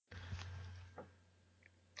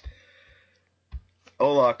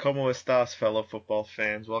Hola, ¿cómo estás, fellow football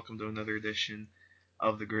fans? Welcome to another edition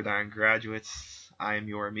of the Gridiron Graduates. I am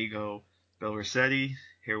your amigo, Bill Rossetti,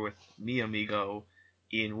 here with me amigo,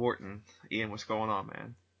 Ian Wharton. Ian, what's going on,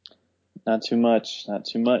 man? Not too much, not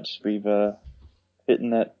too much. We've hitting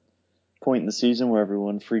that point in the season where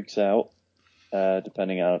everyone freaks out,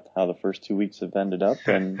 depending on how the first 2 weeks have ended up,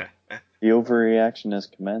 and the overreaction has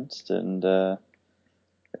commenced, and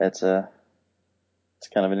it's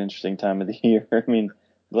kind of an interesting time of the year. I mean,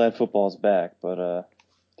 glad football's back, but it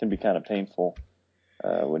can be kind of painful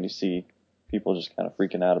when you see people just kind of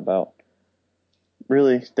freaking out about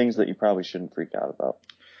really things that you probably shouldn't freak out about.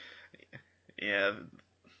 Yeah,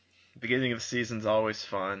 beginning of the season's always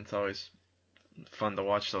fun. It's always fun to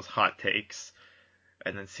watch those hot takes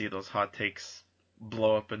and then see those hot takes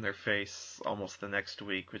blow up in their face almost the next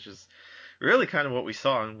week, which is really kind of what we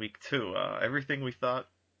saw in week two. Everything we thought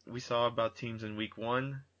we saw about teams in week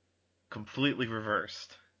one completely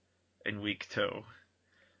reversed in week two.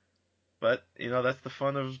 But, that's the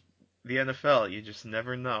fun of the NFL. You just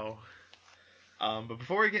never know. But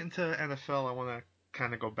before we get into NFL, I want to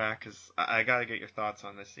kind of go back because I got to get your thoughts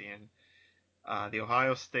on this, Ian. The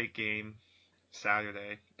Ohio State game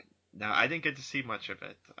Saturday. Now, I didn't get to see much of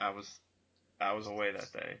it. I was away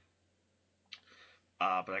that day.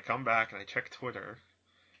 But I come back and I check Twitter,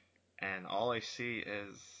 and all I see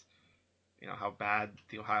is how bad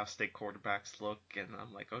the Ohio State quarterbacks look, and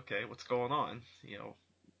I'm like, okay, what's going on?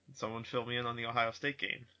 Someone fill me in on the Ohio State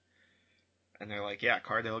game. And they're like, yeah,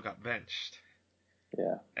 Cardale got benched.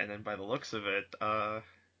 Yeah. And then by the looks of it,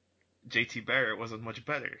 JT Barrett wasn't much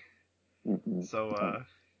better. Mm-mm. So, No.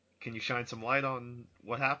 can you shine some light on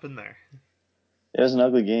what happened there? It was an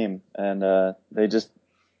ugly game, and they just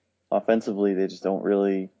offensively, they just don't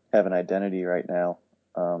really have an identity right now.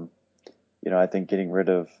 Um, I think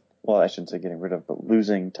I shouldn't say getting rid of, but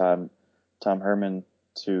losing Tom Herman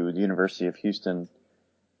to the University of Houston,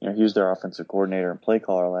 he was their offensive coordinator and play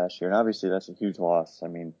caller last year, and obviously that's a huge loss. I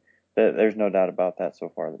mean, there's no doubt about that so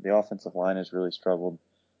far. The offensive line has really struggled.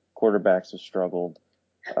 Quarterbacks have struggled.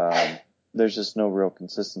 Um, there's just no real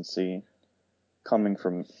consistency coming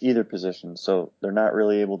from either position, so they're not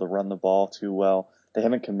really able to run the ball too well. They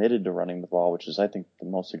haven't committed to running the ball, which is, I think, the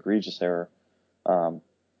most egregious error. Um,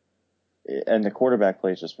 and the quarterback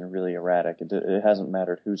play has just been really erratic. It hasn't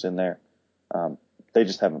mattered who's in there. Um, they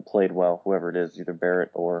just haven't played well, whoever it is, either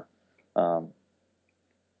Barrett um,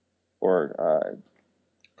 or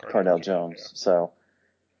Cardell Jones. Yeah. So,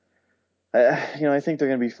 I think they're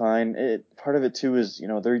going to be fine. Part of it too is,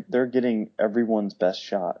 they're getting everyone's best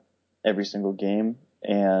shot every single game,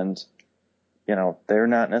 and they're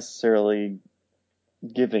not necessarily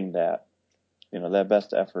giving that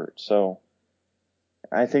best effort. So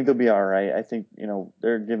I think they'll be all right. I think,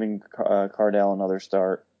 they're giving Cardell another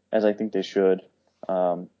start, as I think they should.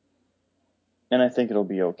 Um, and I think it'll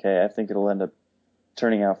be okay. I think it'll end up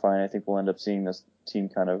turning out fine. I think we'll end up seeing this team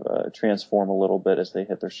kind of transform a little bit as they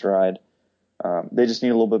hit their stride. They just need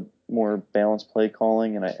a little bit more balanced play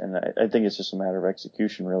calling, and I think it's just a matter of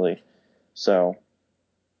execution, really. So,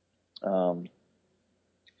 we'll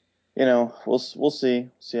see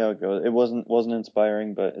how it goes. It wasn't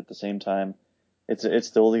inspiring, but at the same time, it's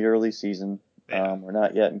still the early season. Yeah. We're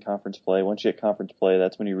not yet in conference play. Once you hit conference play,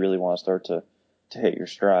 that's when you really want to start to hit your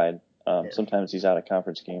stride. Sure. Sometimes these out of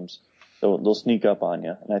conference games, they'll sneak up on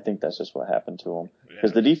you, and I think that's just what happened to them.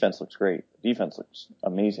 Because Yeah. the defense looks great. The defense looks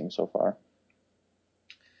amazing so far.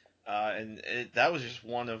 That was just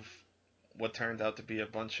one of what turned out to be a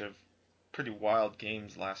bunch of pretty wild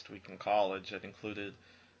games last week in college. It included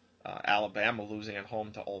Alabama losing at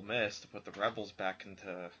home to Ole Miss to put the Rebels back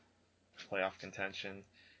into playoff contention.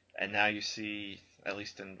 And now you see, at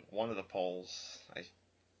least in one of the polls, I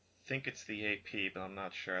think it's the AP, but I'm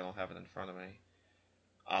not sure. I don't have it in front of me.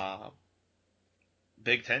 Uh,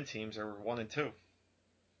 Big Ten teams are 1-2,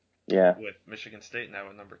 Yeah, with Michigan State now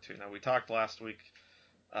at number 2. Now we talked last week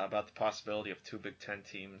about the possibility of two Big Ten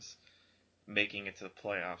teams making it to the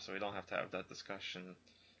playoffs, so we don't have to have that discussion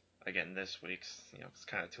again this week. It's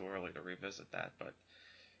kind of too early to revisit that, but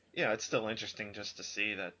it's still interesting just to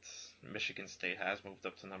see that Michigan State has moved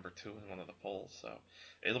up to number 2 in one of the polls. So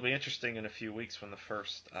it'll be interesting in a few weeks when the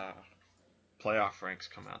first playoff ranks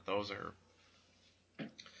come out. Those are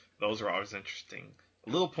always interesting. A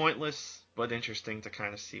little pointless, but interesting to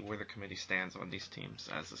kind of see where the committee stands on these teams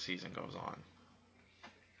as the season goes on.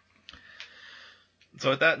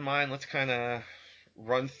 So with that in mind, let's kind of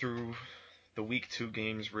run through the week 2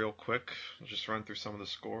 games real quick. We'll just run through some of the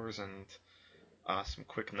scores and some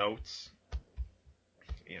quick notes.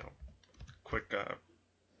 You know, quick.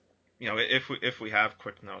 If we have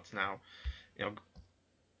quick notes now, you know,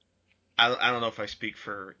 I don't know if I speak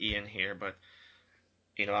for Ian here, but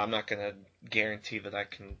I'm not gonna guarantee that I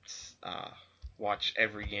can uh, watch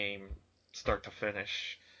every game start to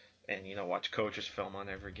finish, and watch coaches film on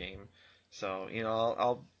every game. So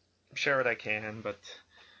I'll share what I can, but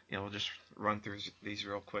we'll just run through these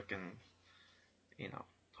real quick and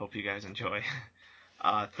hope you guys enjoy.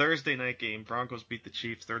 Thursday night game, Broncos beat the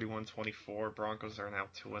Chiefs 31-24. Broncos are now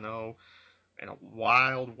 2-0, and a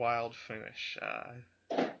wild, wild finish.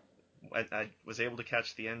 I was able to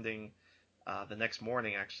catch the ending the next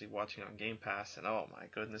morning, actually watching on Game Pass, and oh my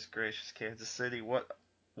goodness gracious, Kansas City, what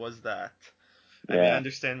was that? I mean, I Yeah.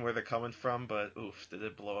 understand where they're coming from, but oof, did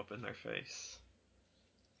it blow up in their face?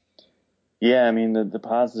 Yeah, I mean, the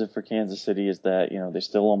positive for Kansas City is that, they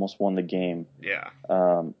still almost won the game, Yeah,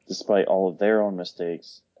 despite all of their own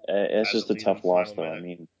mistakes. It's had to just a lead in the tough loss, final though. I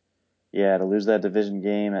minute. mean, yeah, to lose that division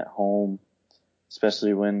game at home,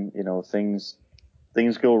 especially when,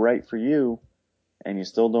 things go right for you and you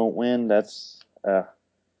still don't win, that's a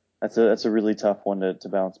really tough one to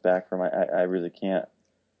bounce back from. I really can't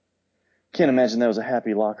imagine that was a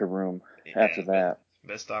happy locker room after Yeah, that,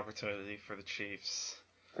 missed opportunity for the Chiefs.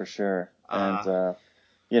 for sure. And Uh,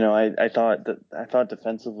 I thought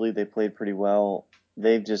defensively they played pretty well.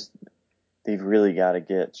 They've really got to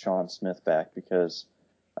get Sean Smith back because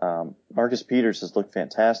Marcus Peters has looked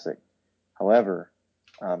fantastic. However,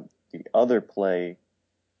 the other play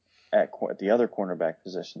at the other cornerback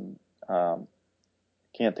position,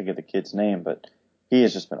 can't think of the kid's name, but he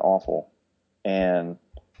has just been awful. And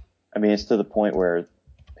I mean, it's to the point where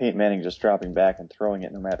Peyton Manning just dropping back and throwing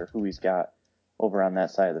it no matter who he's got over on that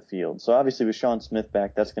side of the field. So obviously with Sean Smith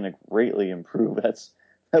back, that's going to greatly improve.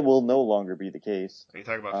 That will no longer be the case. are you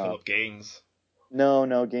talking about Um, Philip Gaines,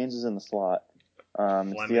 no, Gaines is in the slot. It's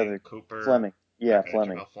the Fleming, other Cooper? Fleming. Yeah, Okay,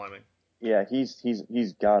 Fleming. Jamel Fleming. Yeah,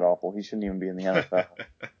 he's god awful. He shouldn't even be in the NFL.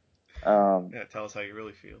 Um, Yeah, tell us how you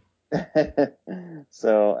really feel.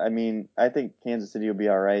 so I mean, I think Kansas City will be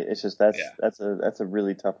all right. It's just Yeah, that's a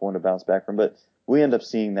really tough one to bounce back from. But we end up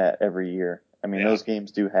seeing that every year. I mean, yeah. those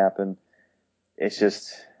games do happen. It's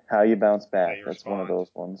just how you bounce How back. you That's one of respond?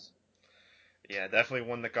 those ones. Yeah, definitely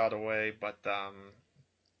one that got away, but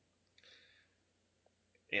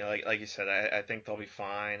like you said, I think they'll be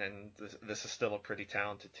fine, and this is still a pretty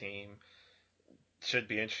talented team. Should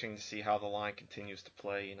be interesting to see how the line continues to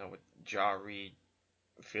play. With Ja Reed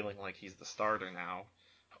feeling like he's the starter now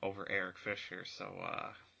over Eric Fisher, so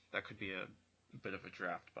that could be a bit of a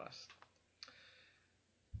draft bust.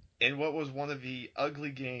 In what was one of the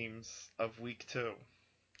ugly games of Week 2,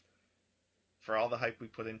 for all the hype we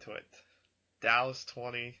put into it, Dallas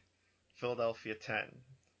 20, Philadelphia 10.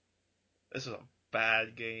 This was a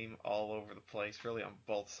bad game all over the place, really on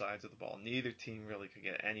both sides of the ball. Neither team really could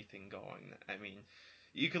get anything going. I mean,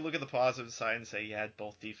 you could look at the positive side and say, yeah,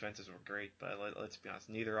 both defenses were great, but let's be honest,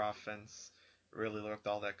 neither offense really looked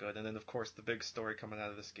all that good. And then, of course, the big story coming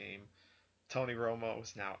out of this game, Tony Romo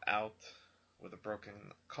is now out with a broken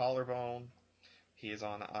collarbone. He is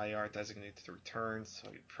on IR designated to return,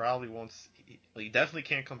 so he probably won't. He definitely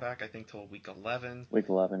can't come back. I think till week 11, Week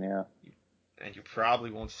 11, yeah. and you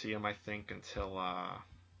probably won't see him. I think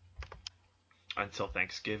until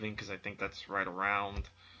Thanksgiving, because I think that's right around.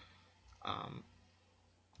 Um,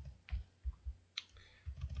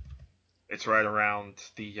 it's right around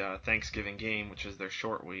the Thanksgiving game, which is their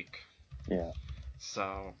short week. Yeah.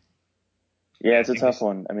 So Yeah, yeah, I it's a think tough this.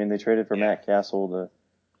 one. I mean, they traded for Yeah, Matt Castle to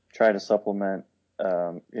try to supplement,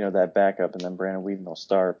 that backup, and then Brandon Whedon will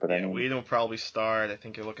start. But I yeah, mean, Whedon will probably start. I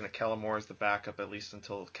think you're looking at Kellen Moore as the backup at least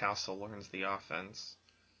until Castle learns the offense.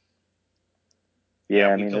 Yeah,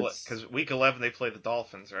 yeah, I mean, because week 11 they play the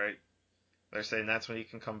Dolphins, right? They're saying that's when he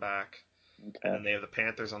can come back. And okay. then they have the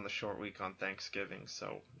Panthers on the short week on Thanksgiving.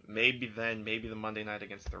 So maybe the Monday night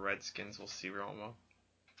against the Redskins, we'll see Romo.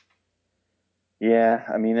 Yeah,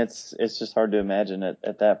 I mean, it's just hard to imagine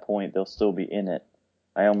at that point they'll still be in it.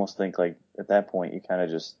 I almost think like at that point you kind of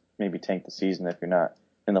just maybe tank the season if you're not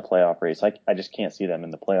in the playoff race. I just can't see them in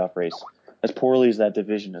the playoff race as poorly as that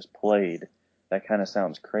division is played. That kind of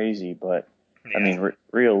sounds crazy, but I Yeah, mean,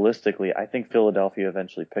 realistically, I think Philadelphia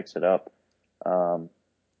eventually picks it up. Um,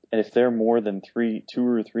 and if they're more than 2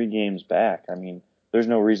 or 3 games back, I mean, there's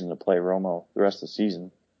no reason to play Romo the rest of the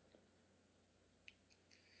season.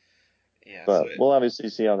 yeah. But we'll obviously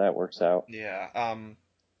see how that works out. Yeah.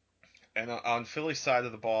 And on Philly's side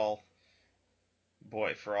of the ball,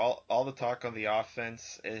 boy, for all the talk on the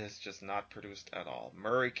offense, it has just not produced at all.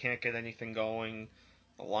 Murray can't get anything going.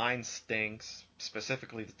 The line stinks,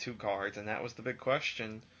 specifically the two guards, and that was the big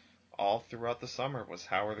question all throughout the summer was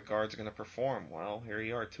how are the guards going to perform? Well, here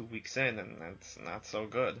you are 2 weeks in, and that's not so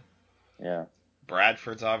good. Yeah.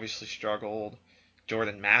 Bradford's obviously struggled.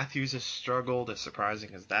 Jordan Matthews has struggled, as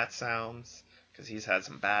surprising as that sounds, because he's had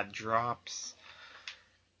some bad drops.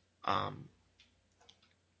 Um,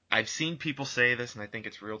 I've seen people say this, and I think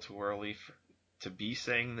it's real too early to be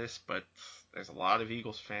saying this, but there's a lot of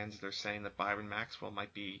Eagles fans that are saying that Byron Maxwell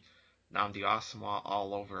might be Nnamdi Asomugha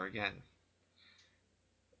all over again.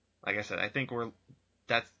 Like I said, I think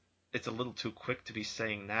that's it's a little too quick to be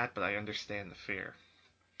saying that, but I understand the fear.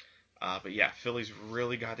 But yeah, Philly's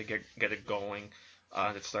really got to get it going.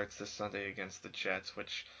 It starts this Sunday against the Jets,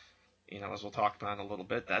 which, as we'll talk about in a little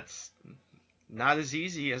bit, that's not as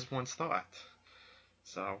easy as once thought.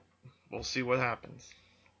 So we'll see what happens.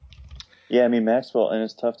 Yeah, I mean Maxwell, and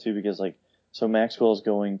it's tough too because so Maxwell is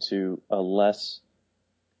going to a less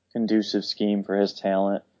conducive scheme for his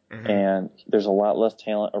talent, and there's a lot less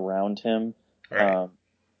talent around him. Right.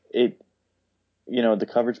 The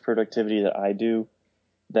coverage productivity that I do,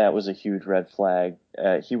 that was a huge red flag.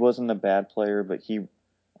 He wasn't a bad player, but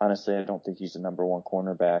honestly, I don't think he's the number one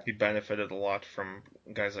cornerback. He benefited a lot from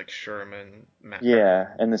guys like Sherman, Matt. Yeah,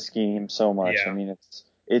 and the scheme so much. Yeah. I mean,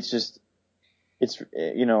 it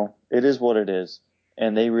is what it is.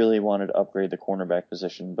 And they really wanted to upgrade the cornerback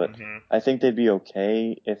position, but I think they'd be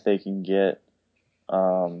okay if they can get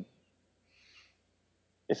a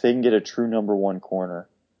true number one corner.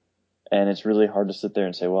 And it's really hard to sit there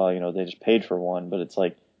and say, well, they just paid for one, but it's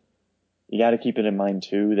like you got to keep it in mind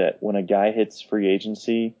too that when a guy hits free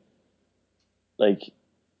agency,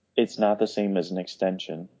 it's not the same as an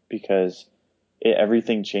extension because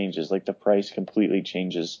everything changes. Like the price completely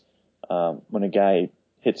changes when a guy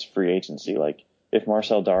hits free agency. Like if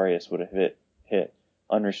Marcel Darius would have hit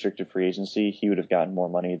unrestricted free agency, he would have gotten more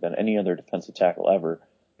money than any other defensive tackle ever.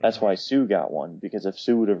 That's why Sue got one, because if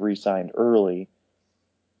Sue would have re-signed early,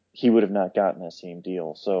 he would have not gotten that same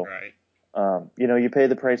deal. So, you pay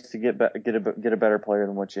the price to get a better player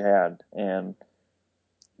than what you had, and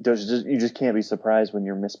you just can't be surprised when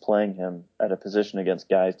you're misplaying him at a position against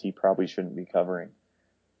guys he probably shouldn't be covering.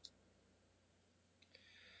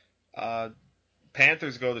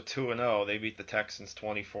 Panthers go to 2-0. They beat the Texans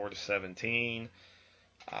 24-17.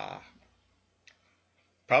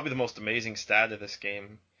 Probably the most amazing stat of this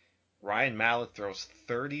game. Ryan Mallett throws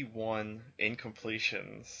 31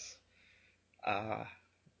 incompletions.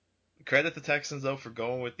 Credit the Texans, though, for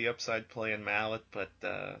going with the upside play in Mallett, but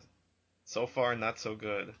so far not so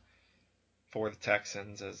good for the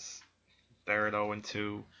Texans as they're at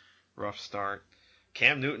 0-2. Rough start.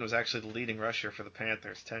 Cam Newton was actually the leading rusher for the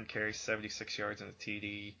Panthers. 10 carries, 76 yards, and a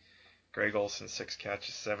TD. Greg Olsen, 6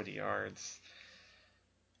 catches, 70 yards.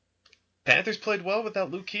 Panthers played well without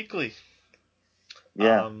Luke Kuechly.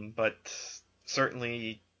 Yeah. But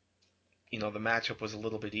certainly, the matchup was a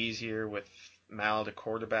little bit easier with Mallett at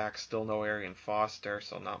quarterback, still no Arian Foster,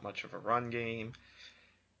 so not much of a run game.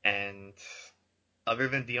 And other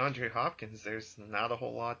than DeAndre Hopkins, there's not a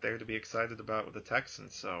whole lot there to be excited about with the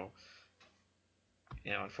Texans. So,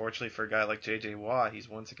 unfortunately for a guy like J.J. Watt, he's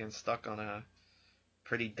once again stuck on a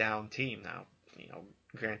pretty down team now.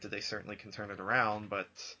 Granted, they certainly can turn it around, but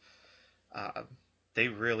they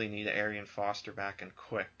really need Arian Foster back and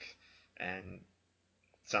quick. And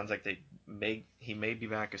it sounds like he may be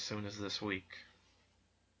back as soon as this week.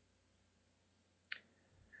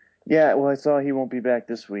 Yeah, well, I saw he won't be back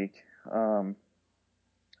this week. And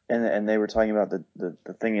they were talking about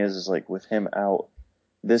the thing is like with him out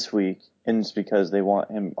this week, and it's because they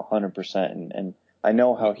want him 100%. And I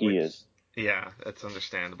know how he is. Yeah, that's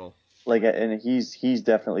understandable. And he's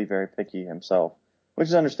definitely very picky himself, which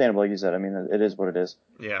is understandable, like you said. I mean, it is what it is.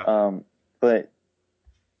 Yeah. But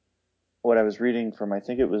what I was reading from, I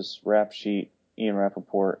think it was Rap Sheet, Ian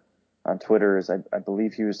Rappaport on Twitter, is I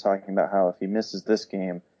believe he was talking about how if he misses this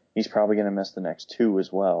game, he's probably going to miss the next two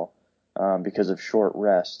as well, because of short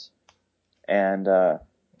rest. And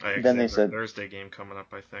then they said Thursday game coming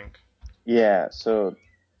up, I think. Yeah, so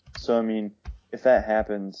I mean, if that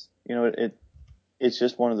happens, it's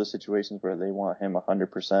just one of those situations where they want him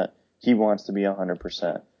 100%. He wants to be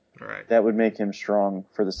 100%. Right. That would make him strong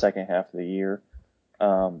for the second half of the year.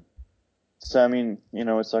 So I mean,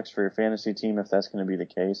 it sucks for your fantasy team if that's going to be the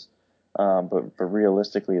case. But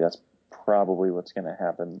realistically, that's probably what's going to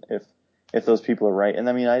happen if those people are right. And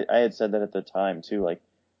I mean, I had said that at the time too. Like,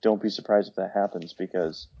 don't be surprised if that happens,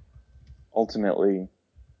 because ultimately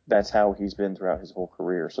that's how he's been throughout his whole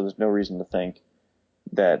career. So there's no reason to think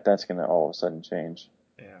that that's going to all of a sudden change.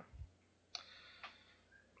 Yeah.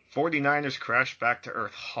 49ers crashed back to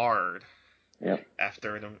earth hard. Yep.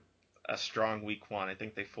 After a strong week one. I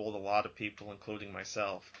think they fooled a lot of people, including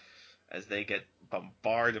myself, as they get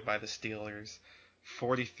bombarded by the Steelers.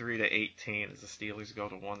 43-18 as the Steelers go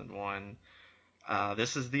to 1-1.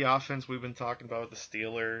 This is the offense we've been talking about with the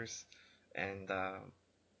Steelers and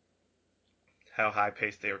how high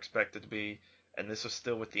paced they were expected to be. And this was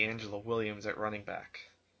still with D'Angelo Williams at running back.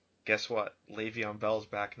 Guess what? Le'Veon Bell's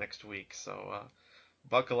back next week, so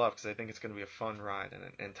buckle up because I think it's going to be a fun ride. And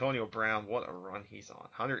Antonio Brown, what a run he's on!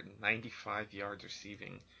 195 yards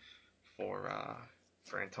receiving for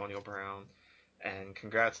Antonio Brown, and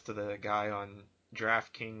congrats to the guy on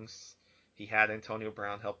DraftKings. He had Antonio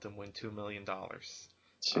Brown, helped him win $2 million. I'm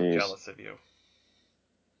Jeez. jealous of you.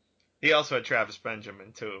 He also had Travis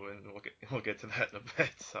Benjamin too, and we'll get to that in a bit.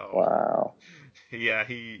 So Wow. yeah,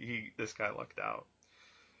 he this guy lucked out.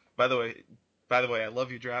 By the way, I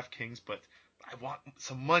love you DraftKings, but I want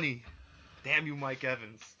some money. Damn you, Mike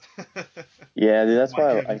Evans. Yeah, dude, that's Mike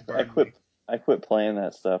why Evans I burned me. quit. I quit playing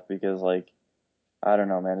that stuff because, like, I don't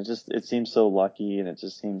know, man. It seems so lucky, and it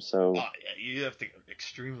just seems so, Oh yeah, you have to get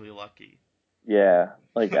extremely lucky. yeah.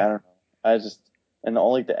 Like, I don't know. I just and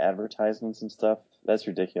all like the advertisements and stuff. That's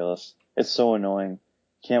ridiculous. It's so annoying.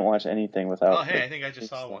 Can't watch anything Oh without hey, the I think I just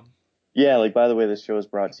saw stuff. one. Yeah, like by the way, this show is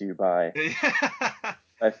brought to you by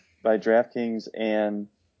by DraftKings and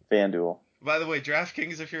FanDuel. By the way,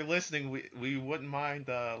 DraftKings, if you're listening, we wouldn't mind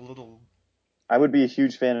a little. I would be a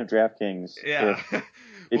huge fan of DraftKings Yeah,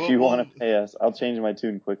 if you want we'll to pay us. I'll change my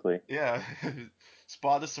tune quickly. yeah,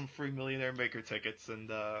 spot us some free Millionaire Maker tickets,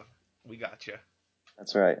 and we got you.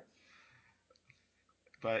 That's right.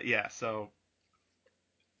 But so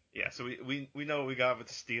we know what we got with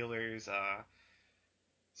the Steelers.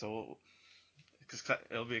 So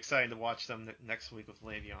it'll be exciting to watch them next week with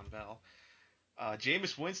Le'Veon Bell.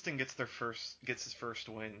 Jameis Winston gets his first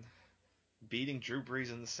win, beating Drew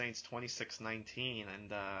Brees and the Saints 26-19, and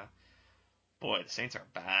boy, the Saints are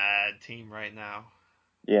a bad team right now.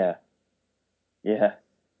 Yeah, yeah.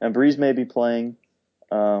 And Breeze may be playing.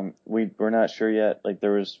 We're not sure yet. Like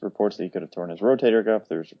there was reports that he could have torn his rotator cuff.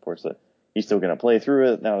 There's reports that he's still going to play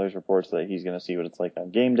through it. Now there's reports that he's going to see what it's like on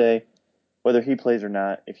game day. Whether he plays or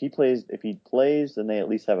not, if he plays, then they at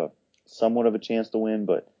least have a somewhat of a chance to win.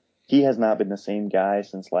 But he has not been the same guy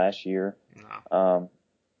since last year. No. Um,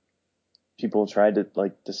 People tried to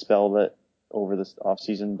like dispel that over this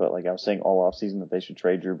offseason, but like I was saying all offseason that they should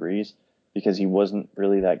trade Drew Brees because he wasn't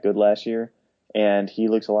really that good last year. And he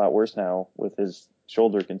looks a lot worse now with his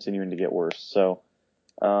shoulder continuing to get worse. So,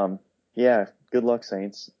 yeah, good luck,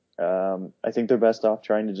 Saints. I think they're best off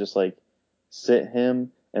trying to just like sit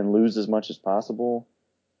him and lose as much as possible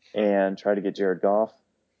and try to get Jared Goff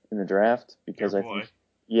in the draft Your because I think, boy.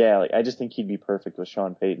 yeah, like I just think he'd be perfect with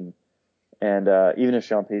Sean Payton. And even if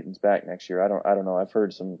Sean Payton's back next year, I don't know. I've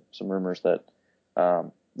heard some rumors that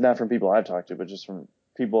not from people I've talked to, but just from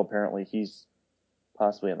people apparently he's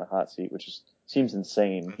possibly in the hot seat, which just seems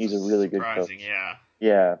insane. That's He's a a really good surprising, coach. yeah.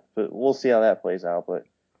 Yeah, but we'll see how that plays out. But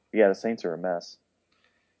yeah, the Saints are a mess.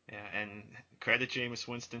 Yeah, and credit Jameis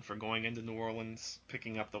Winston for going into New Orleans,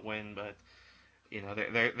 picking up the win, but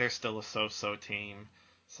they're still a so-so team.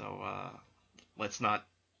 So let's not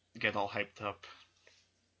get all hyped up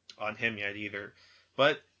on him yet either.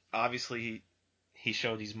 But obviously he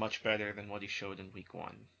showed he's much better than what he showed in week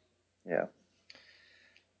 1. Yeah.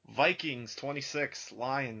 Vikings 26,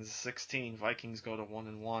 Lions 16. Vikings go to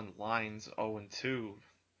 1-1. Lions 0-2.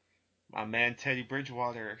 My man Teddy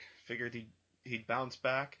Bridgewater figured he'd bounce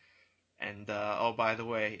back. And oh, by the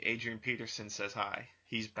way, Adrian Peterson says hi.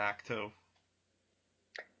 He's back too.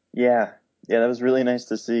 Yeah. Yeah, that was really nice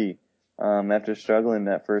to see. After struggling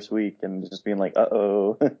that first week and just being like,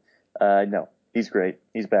 uh-oh. No, he's great.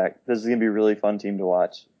 He's back. This is going to be a really fun team to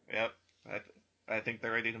watch. Yep, I think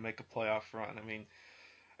they're ready to make a playoff run. I mean,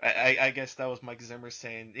 I guess that was Mike Zimmer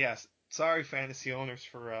saying, yes, sorry fantasy owners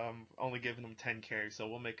for only giving them 10 carries, so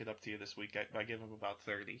we'll make it up to you this week by giving them about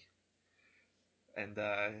 30. And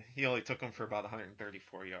he only took them for about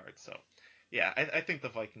 134 yards. So, yeah, I think the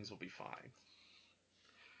Vikings will be fine.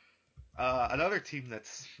 Another team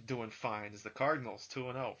that's doing fine is the Cardinals,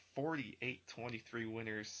 2-0, 48-23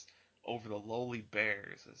 winners over the lowly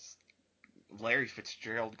Bears. As Larry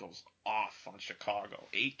Fitzgerald goes off on Chicago,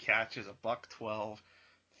 8 catches, a buck 12,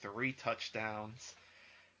 3 touchdowns.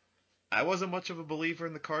 I wasn't much of a believer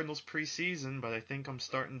in the Cardinals preseason, but I think I'm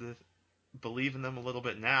starting to believe in them a little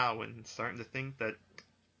bit now and starting to think that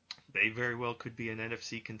they very well could be an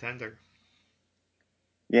NFC contender.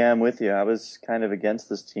 Yeah, I'm with you. I was kind of against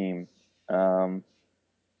this team. Um,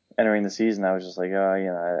 Entering the season, I was just like,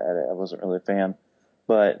 oh, I wasn't really a fan.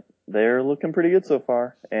 But they're looking pretty good so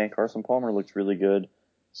far, and Carson Palmer looks really good.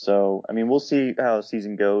 So, I mean, we'll see how the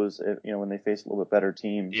season goes. If, when they face a little bit better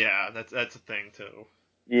teams. Yeah, that's a thing too.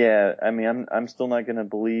 Yeah, I mean, I'm still not going to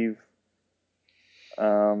believe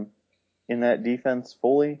um, in that defense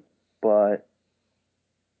fully, but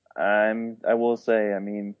I will say, I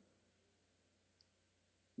mean,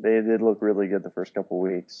 they did look really good the first couple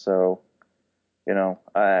weeks, so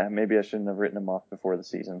maybe I shouldn't have written them off before the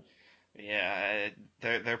season. Yeah,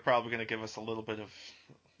 they're probably going to give us a little bit of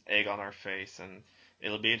egg on our face, and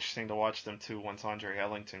it'll be interesting to watch them too once Andre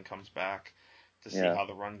Ellington comes back to see Yeah, how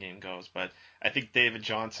the run game goes. But I think David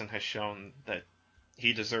Johnson has shown that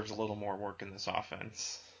he deserves a little more work in this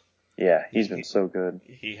offense. yeah, he's been He so good.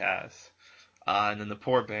 he has. And then the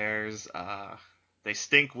poor Bears, they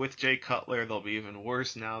stink with Jay Cutler. They'll be even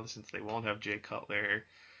worse now since they won't have Jay Cutler.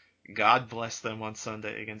 God bless them on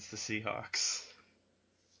Sunday against the Seahawks.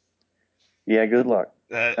 Yeah, good luck.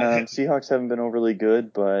 That Seahawks haven't been overly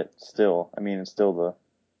good, but still, I mean, it's still the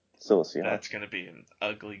that's Seahawks. going to be an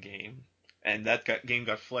ugly game. And game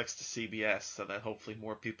got flexed to CBS so that hopefully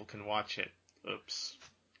more people can watch it. Oops.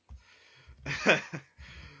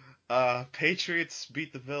 Patriots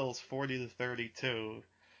beat the Bills 40-32.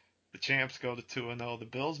 The champs go to 2-0. The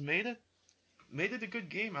Bills made it a good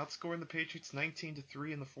game, outscoring the Patriots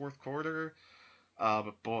 19-3 in the fourth quarter.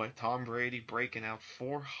 But boy, Tom Brady breaking out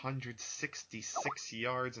 466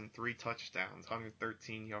 yards and 3 touchdowns,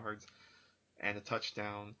 113 yards and a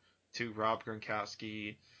touchdown to Rob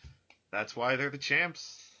Gronkowski. That's why they're the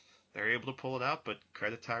champs. They're able to pull it out, but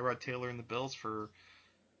credit Tyrod Taylor and the Bills for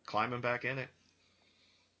climbing back in it.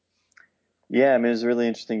 Yeah, I mean, it was a really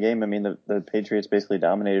interesting game. I mean, the Patriots basically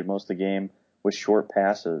dominated most of the game with short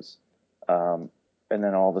passes. Um, and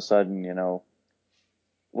then all of a sudden,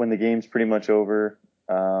 when the game's pretty much over,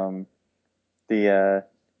 the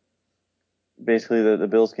basically the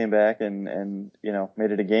Bills came back and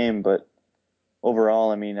made it a game. But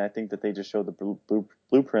overall, I mean, I think that they just showed the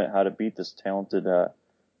blueprint how to beat this talented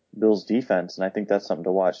Bills defense, and I think that's something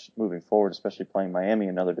to watch moving forward, especially playing Miami,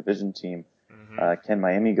 another division team. Mm-hmm. Can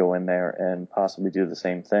Miami go in there and possibly do the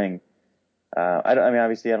same thing? I mean,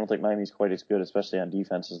 obviously, I don't think Miami's quite as good, especially on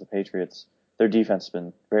defense, as the Patriots. Their defense has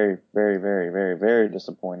been very, very, very, very, very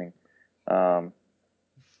disappointing. Um,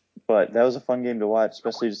 but that was a fun game to watch,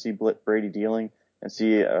 especially to see Brady dealing and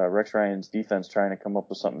see Rex Ryan's defense trying to come up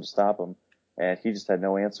with something to stop him, and he just had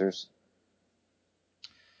no answers.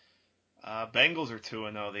 Bengals are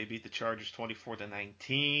 2-0. They beat the Chargers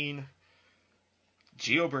 24-19.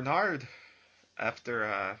 Gio Bernard, after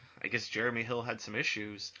I guess Jeremy Hill had some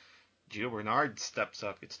issues, Gio Bernard steps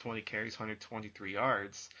up, gets 20 carries, 123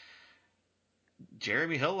 yards.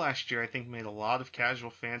 Jeremy Hill last year, I think, made a lot of casual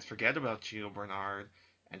fans forget about Gio Bernard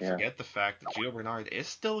and Yeah. forget the fact that Gio Bernard is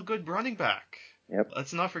still a good running back. Yep.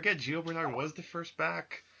 Let's not forget, Gio Bernard was the first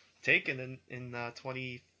back taken in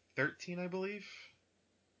 2013, I believe.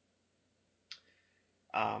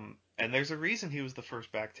 And there's a reason he was the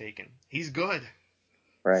first back taken. He's good.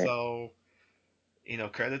 Right. So,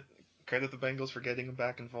 credit the Bengals for getting him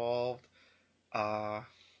back involved. Uh,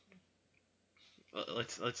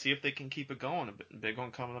 let's see if they can keep it going. A big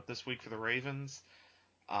one coming up this week for the Ravens.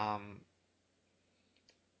 Um,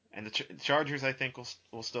 and the Chargers, I think,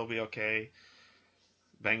 will still be okay.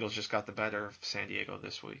 Bengals just got the better of San Diego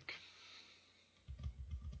this week.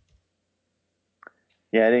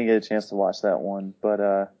 Yeah, I didn't get a chance to watch that one, but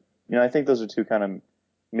I think those are two kind of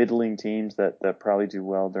middling teams that probably do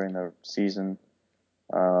well during the season.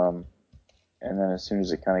 Um, and then as soon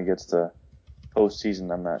as it kind of gets to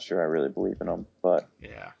postseason, I'm not sure I really believe in them, but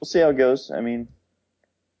Yeah, we'll see how it goes. I mean,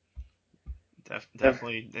 never,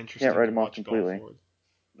 definitely can't interesting write to them off watch going completely. forward.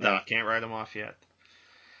 Yeah. No, can't write them off yet.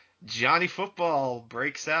 Johnny Football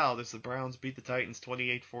breaks out as the Browns beat the Titans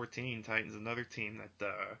 28-14. Titans, another team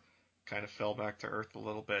that kind of fell back to earth a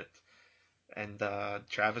little bit. And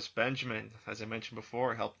Travis Benjamin, as I mentioned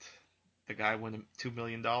before, helped the guy win $2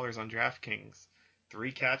 million on DraftKings.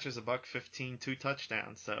 3 catches, a buck 15, 2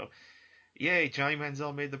 touchdowns. So, yay, Johnny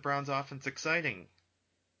Manziel made the Browns offense exciting.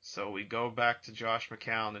 So we go back to Josh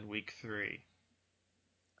McCown in week 3.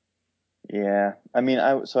 Yeah. I mean,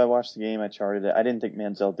 I watched the game, I charted it. I didn't think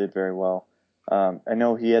Manziel did very well. I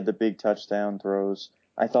know he had the big touchdown throws.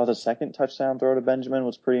 I thought the second touchdown throw to Benjamin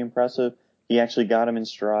was pretty impressive. He actually got him in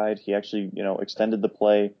stride. He actually, extended the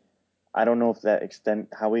play. I don't know if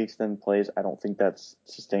how we extend plays. I don't think that's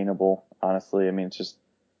sustainable, honestly. I mean, it's just,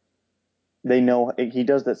 they know he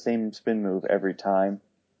does that same spin move every time,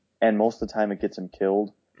 and most of the time it gets him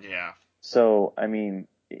killed. Yeah. So, I mean,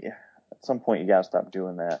 at some point you gotta stop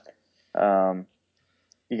doing that. Um,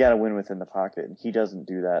 you gotta win within the pocket, and he doesn't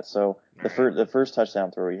do that. So Right. the first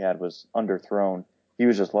touchdown throw he had was underthrown. He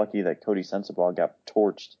was just lucky that Cody Sensabaugh got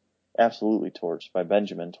torched, absolutely torched by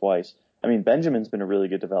Benjamin twice. I mean, Benjamin's been a really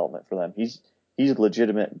good development for them. He's a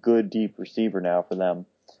legitimate, good, deep receiver now for them,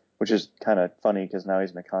 which is kind of funny because now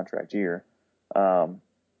he's in a contract year.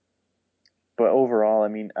 But overall,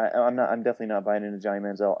 Manziel, I mean, I'm definitely not buying into Johnny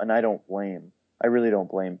Manziel, and I really don't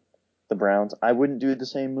blame the Browns. I wouldn't do the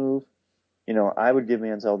same move. I would give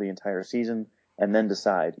Manziel the entire season and then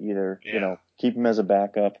decide either, Yeah. keep him as a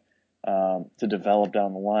backup, to develop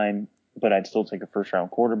down the line, but I'd still take a first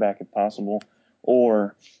round quarterback if possible.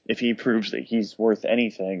 Or if he proves that he's worth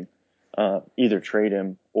anything, either trade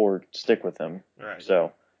him or stick with him. Right.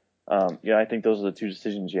 So, I think those are the two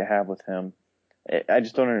decisions you have with him. I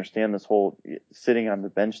just don't understand this whole sitting on the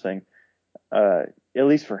bench thing, at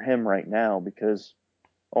least for him right now, because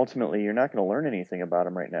ultimately you're not going to learn anything about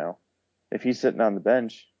him right now. If he's sitting on the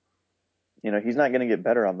bench, he's not going to get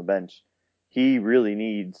better on the bench. He really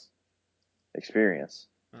needs experience.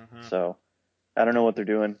 Mm-hmm. So I don't know what they're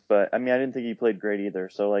doing, but I mean, I didn't think he played great either.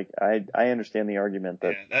 So like, I understand the argument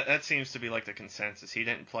that, that seems to be like the consensus. He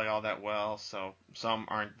didn't play all that well, so some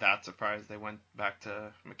aren't that surprised they went back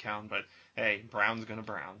to McCown. But hey, Brown's gonna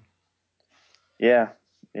Brown. yeah,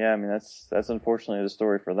 I mean, that's unfortunately the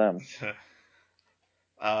story for them.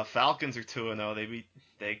 Falcons are 2-0.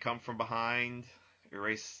 They come from behind,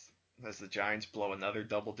 erase as the Giants blow another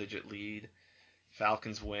double-digit lead.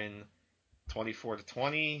 Falcons win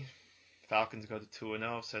 24-20. Falcons go to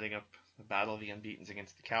 2-0, setting up the battle of the unbeatens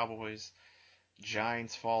against the Cowboys.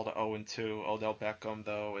 Giants fall to 0-2. Odell Beckham,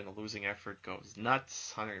 though, in a losing effort, goes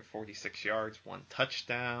nuts. 146 yards, 1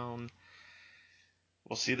 touchdown.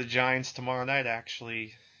 We'll see the Giants tomorrow night,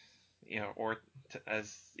 actually. Or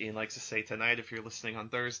as Ian likes to say, tonight if you're listening on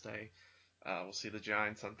Thursday. We'll see the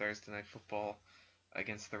Giants on Thursday Night Football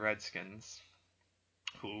against the Redskins,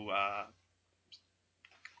 who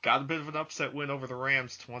got a bit of an upset win over the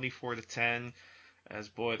Rams, 24-10. As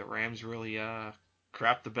boy, the Rams really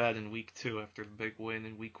crapped the bed in Week 2 after the big win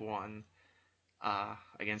in Week 1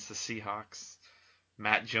 against the Seahawks.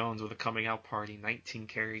 Matt Jones with a coming out party, 19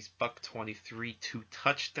 carries, buck 23, 2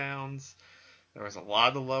 touchdowns. There was a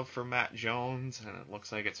lot of love for Matt Jones, and it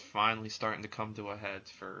looks like it's finally starting to come to a head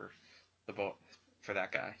for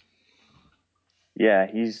that guy. Yeah,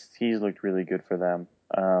 he's looked really good for them.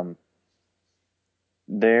 I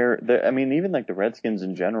mean, even like the Redskins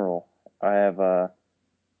in general, I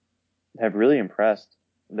have really impressed.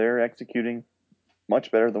 They're executing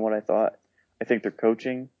much better than what I thought. I think their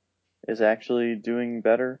coaching is actually doing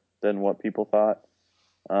better than what people thought.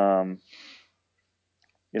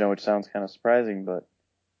 Which sounds kind of surprising, but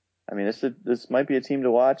I mean, this might be a team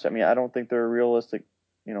to watch. I mean, I don't think they're a realistic,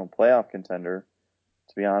 playoff contender,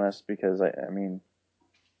 to be honest, because I mean,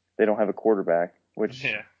 they don't have a quarterback, which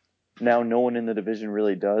Yeah. now no one in the division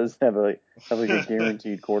really does have like a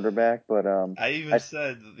guaranteed quarterback. But I even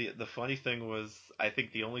said the funny thing was I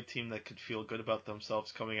think the only team that could feel good about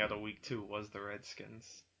themselves coming out of Week 2 was the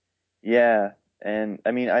Redskins. Yeah, and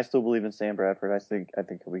I mean, I still believe in Sam Bradford. I think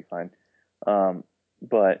he'll be fine.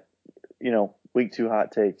 But Week 2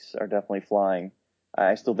 hot takes are definitely flying.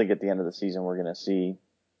 I still think at the end of the season we're going to see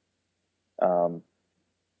the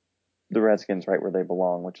Redskins right where they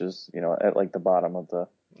belong, which is at like the bottom of the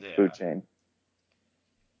food chain.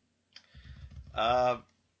 A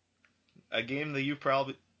game that you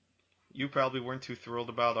probably weren't too thrilled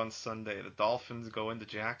about on Sunday. The Dolphins go into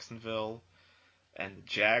Jacksonville, and the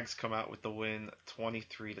Jags come out with the win,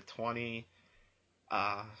 23-20.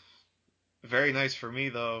 Very nice for me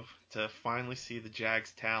though to finally see the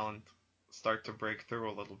Jags' talent start to break through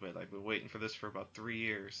a little bit. I've been waiting for this for about 3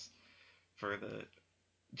 years for the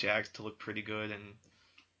Jags to look pretty good and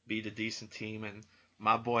beat a decent team. And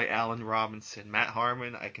my boy Allen Robinson, Matt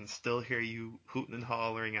Harmon, I can still hear you hooting and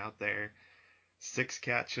hollering out there. 6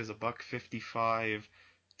 catches, a buck 55,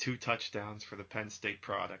 2 touchdowns for the Penn State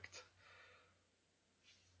product.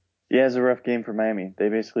 Yeah, it's a rough game for Miami. They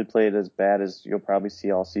basically played as bad as you'll probably see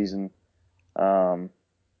all season.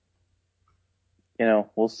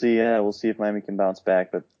 We'll see. We'll see if Miami can bounce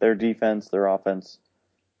back. But their defense, their offense,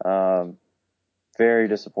 very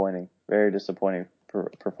disappointing. Very disappointing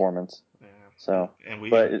performance. Yeah. So, and we.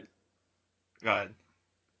 But Go ahead.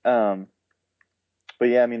 But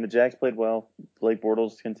yeah, I mean the Jags played well. Blake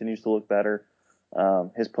Bortles continues to look better.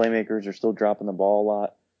 His playmakers are still dropping the ball a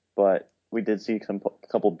lot, but we did see a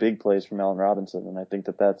couple big plays from Allen Robinson, and I think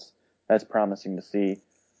that's promising to see.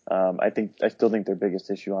 I still think their biggest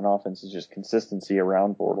issue on offense is just consistency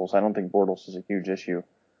around Bortles. I don't think Bortles is a huge issue.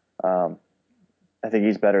 I think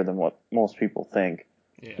he's better than what most people think.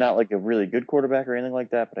 Yeah. Not like a really good quarterback or anything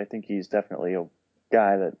like that, but I think he's definitely a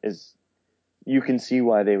guy that is. You can see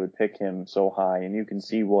why they would pick him so high, and you can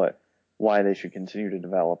see why they should continue to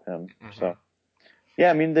develop him. Mm-hmm. So,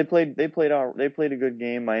 yeah, I mean they played a good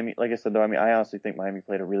game. Miami, like I said though, I mean I honestly think Miami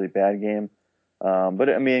played a really bad game. But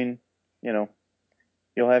I mean,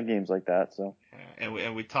 You'll have games like that. So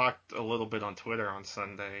And we talked a little bit on Twitter on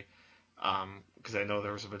Sunday, because I know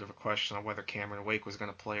there was a bit of a question on whether Cameron Wake was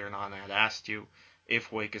going to play or not. And I had asked you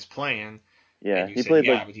if Wake is playing, and yeah, you he said played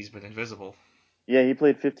yeah, like but he's been invisible. yeah he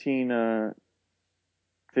played 15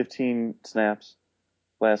 snaps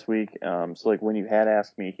last week. So like when you had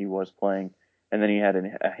asked me, he was playing, and then he had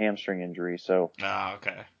a hamstring injury. So Ah,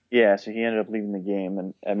 okay. yeah, so he ended up leaving the game,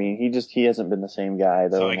 and I mean he hasn't been the same guy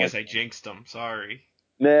So though. I And like guess I jinxed him. Sorry.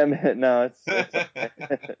 nah, no, it's It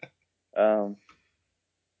okay. um,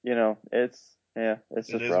 it's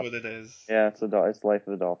just is rough. what it is. Yeah, it's the life of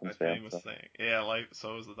the My Dolphins fan. famous So thing. Yeah, like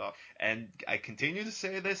so is the dog. And I continue to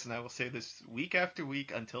say this, and I will say this week after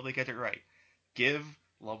week until they get it right. Give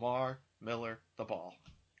Lamar Miller the ball.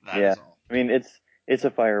 That yeah, is all. I mean it's a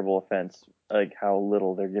fireable offense. Like how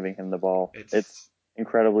little they're giving him the ball. It's It's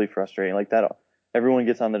incredibly frustrating. Like that, everyone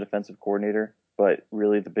gets on the defensive coordinator, but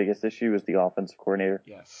really the biggest issue is the offensive coordinator.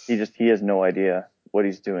 yes, He has no idea what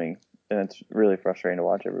he's doing, and it's really frustrating to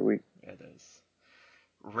watch every week. it is.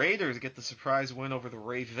 Raiders get the surprise win over the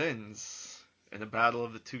Ravens in a battle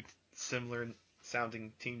of the two similar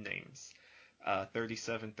sounding team names.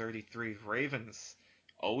 37-33 Ravens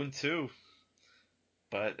 0-2,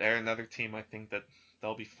 but they're another team I think that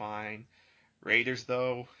they'll be fine. Raiders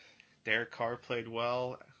though, Derek Carr played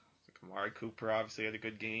well. Amari Cooper obviously had a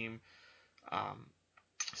good game. Um,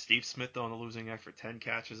 Steve Smith though on a losing effort, 10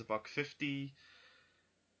 catches, a buck 50.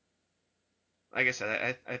 Like I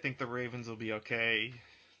said, I think the Ravens will be okay.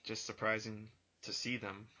 Just surprising to see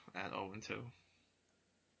them at 0-2.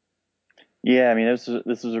 Yeah, I mean this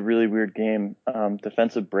was a really weird game.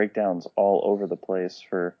 Defensive breakdowns all over the place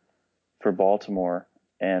for Baltimore,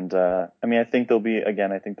 and I mean I think they'll be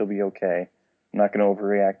okay. I'm not going to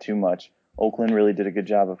overreact too much. Oakland really did a good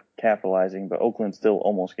job of capitalizing, but Oakland still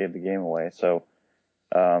almost gave the game away. So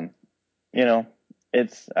um, you know,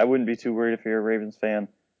 it's I wouldn't be too worried if you're a Ravens fan,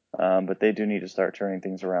 but they do need to start turning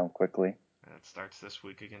things around quickly. That starts this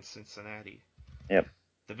week against Cincinnati. Yep.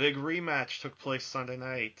 The big rematch took place Sunday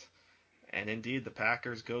night, and indeed the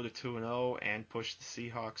Packers go to 2-0 and push the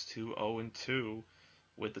Seahawks to 0-2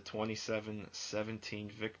 with the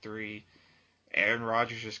 27-17 victory. Aaron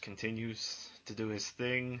Rodgers just continues to do his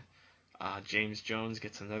thing. James Jones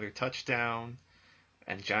gets another touchdown,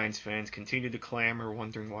 and Giants fans continue to clamor,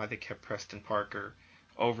 wondering why they kept Preston Parker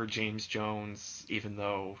over James Jones, even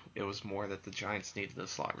though it was more that the Giants needed a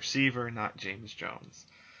slot receiver, not James Jones.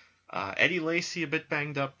 Eddie Lacy a bit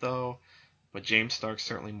banged up though, but James Stark's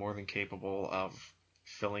certainly more than capable of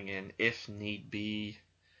filling in if need be.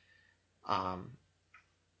 Um,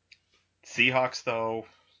 Seahawks though,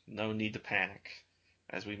 no need to panic.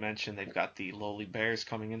 As we mentioned, they've got the lowly Bears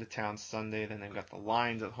coming into town Sunday, then they've got the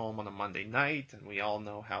Lions at home on a Monday night, and we all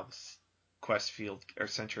know how this Quest Field or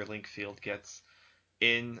CenturyLink Field gets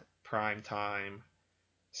in prime time.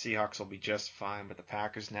 Seahawks will be just fine, but the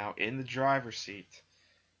Packers now in the driver's seat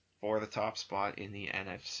for the top spot in the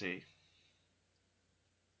NFC.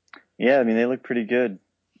 Yeah, I mean they look pretty good,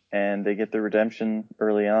 and they get the redemption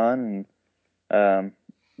early on, and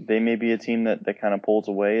they may be a team that kind of pulls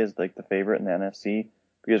away as like the favorite in the NFC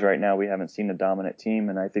because right now we haven't seen a dominant team,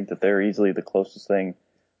 and I think that they're easily the closest thing.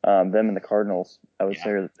 Them and the Cardinals, I would Yeah.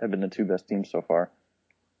 say, have been the two best teams so far.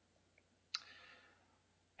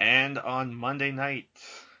 And on Monday night,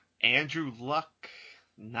 Andrew Luck,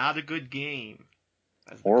 not a good game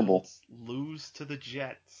as the Horrible. Colts lose to the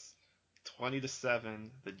Jets 20-7.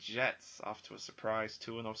 The Jets off to a surprise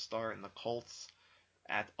 2-0 start, and the Colts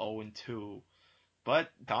at 0-2. But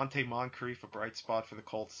Dante Moncrief, a bright spot for the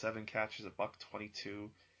Colts, 7 catches, a buck 22,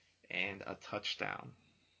 and a touchdown.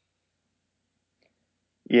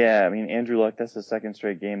 Yeah, I mean Andrew Luck, that's the second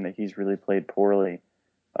straight game that he's really played poorly.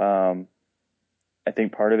 Um, I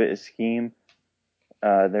think part of it is scheme.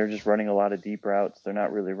 They're just running a lot of deep routes. They're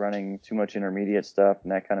not really running too much intermediate stuff,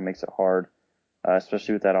 and that kind of makes it hard,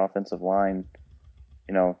 especially with that offensive line.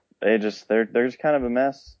 You know, they're just kind of a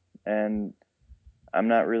mess, and I'm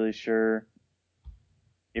not really sure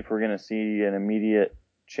if we're going to see an immediate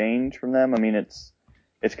change from them. I mean, it's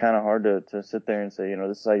kind of hard to sit there and say,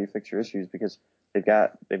 this is how you fix your issues because they've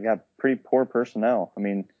got pretty poor personnel. I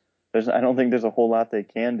mean, I don't think there's a whole lot they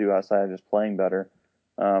can do outside of just playing better.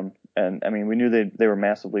 And I mean, we knew they were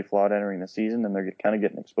massively flawed entering the season, and they're kind of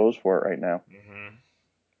getting exposed for it right now. Mm-hmm.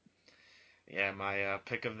 Yeah, my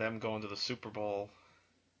pick of them going to the Super Bowl,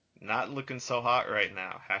 not looking so hot right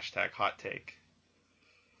now. Hashtag hot take.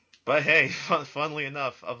 But hey, funnily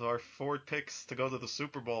enough, of our 4 picks to go to the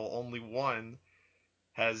Super Bowl, only one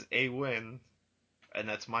has a win, and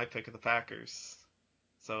that's my pick of the Packers.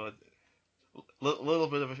 So a little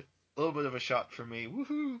bit of a shot for me.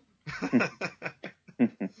 Woohoo!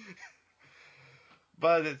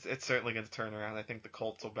 But it's certainly going to turn around. I think the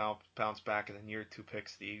Colts will bounce back, and then year two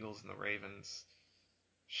picks, the Eagles and the Ravens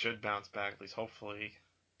should bounce back. At least hopefully,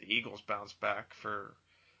 the Eagles bounce back for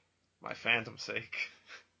my fandom's sake.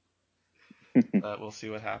 But we'll see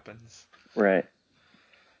what happens. Right.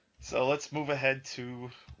 So let's move ahead to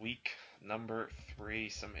week number 3.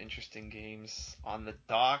 Some interesting games on the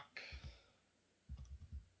dock.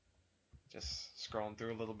 Just scrolling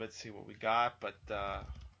through a little bit, see what we got. But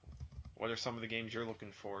what are some of the games you're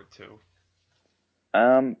looking forward to?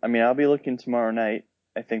 I mean, I'll be looking tomorrow night.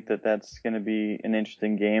 I think that's going to be an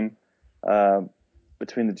interesting game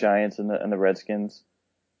between the Giants and the Redskins.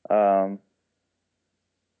 Um,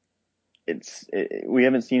 we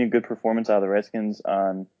haven't seen a good performance out of the Redskins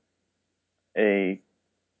on a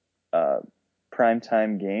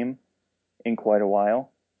primetime game in quite a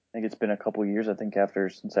while. I think it's been a couple years. I think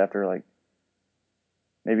since after like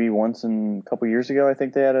maybe once in a couple years ago, I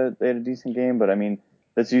think they had a decent game. But I mean,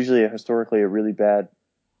 that's usually historically a really bad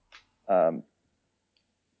They did have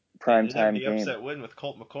primetime the game. upset win with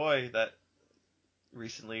Colt McCoy that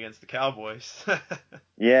recently against the Cowboys.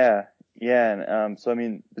 Yeah, yeah, and so I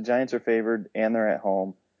mean, the Giants are favored and they're at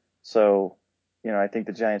home, so I think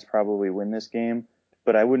the Giants probably win this game,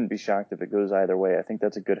 but I wouldn't be shocked if it goes either way. I think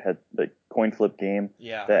that's a good coin flip game.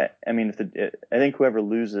 Yeah. That I mean, I think whoever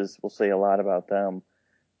loses will say a lot about them.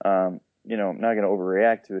 I'm not going to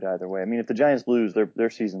overreact to it either way. I mean, if the Giants lose, their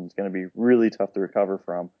season's going to be really tough to recover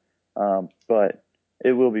from, but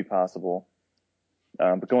it will be possible.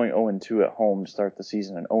 But going 0-2 at home to start the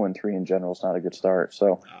season and 0-3 in general is not a good start.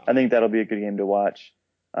 So I think that'll be a good game to watch.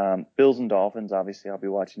 Bills and Dolphins, obviously, I'll be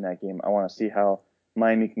watching that game. I want to see how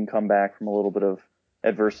Miami can come back from a little bit of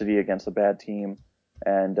adversity against a bad team,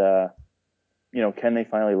 and can they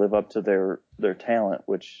finally live up to their talent,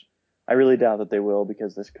 which I really doubt that they will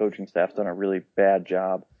because this coaching staff's done a really bad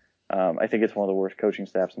job. I think it's one of the worst coaching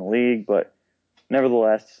staffs in the league, but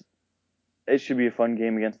nevertheless, it should be a fun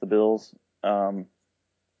game against the Bills.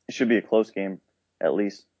 It should be a close game, at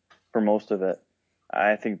least for most of it.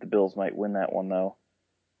 I think the Bills might win that one, though.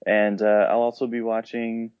 And I'll also be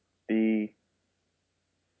watching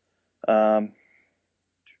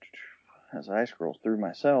as I scroll through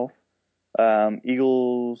myself,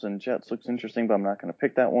 Eagles and Jets looks interesting, but I'm not going to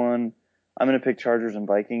pick that one. I'm going to pick Chargers and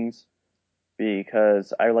Vikings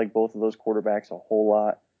because I like both of those quarterbacks a whole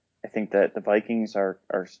lot. I think that the Vikings are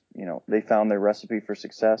they found their recipe for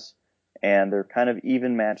success, and they're kind of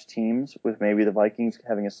even matched teams with maybe the Vikings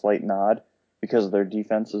having a slight nod because their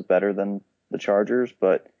defense is better than the Chargers.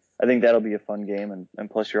 But I think that'll be a fun game, and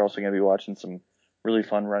plus you're also going to be watching some really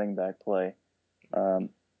fun running back play.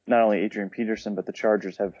 Not only Adrian Peterson, but the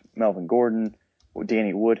Chargers have Melvin Gordon,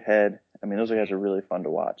 Danny Woodhead. I mean, those guys are really fun to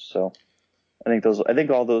watch. So I think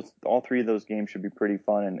all three of those games should be pretty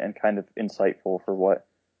fun and kind of insightful for what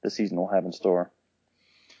the season will have in store.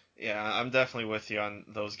 Yeah, I'm definitely with you on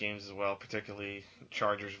those games as well, particularly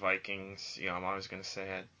Chargers Vikings. I'm always going to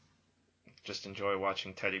say I just enjoy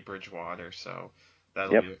watching Teddy Bridgewater, so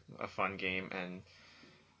that'll be a fun game. And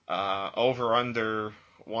over under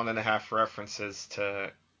 1.5 references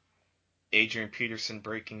to Adrian Peterson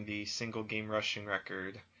breaking the single game rushing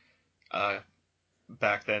record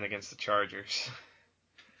back then against the Chargers.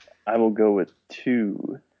 I will go with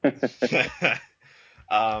 2. And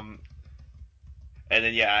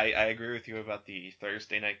then I agree with you about the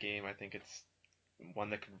Thursday night game. I think it's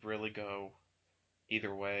one that could really go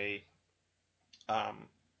either way.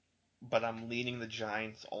 But I'm leaning the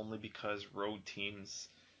Giants only because road teams,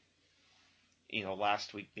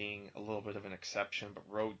 last week being a little bit of an exception, but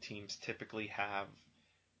road teams typically have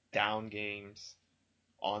down games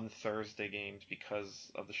on Thursday games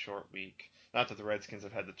because of the short week. Not that the Redskins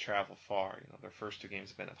have had to travel far. Their first 2 games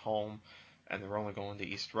have been at home, and they're only going to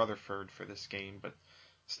East Rutherford for this game. But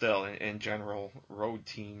still, in general, road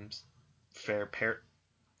teams fare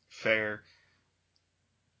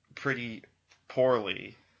pretty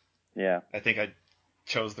poorly. Yeah. I think I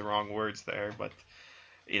chose the wrong words there, but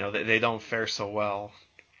they don't fare so well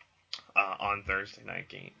on Thursday night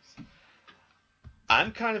games.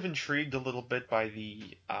 I'm kind of intrigued a little bit by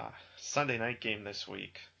the Sunday night game this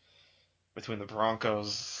week between the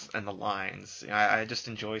Broncos and the Lions. I just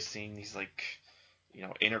enjoy seeing these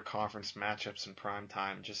interconference matchups in prime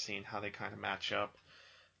time, just seeing how they kind of match up.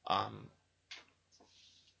 And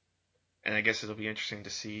I guess it'll be interesting to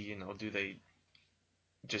see, do they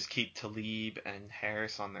just keep Talib and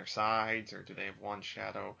Harris on their sides, or do they have one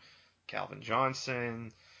shadow Calvin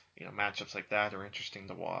Johnson? Matchups like that are interesting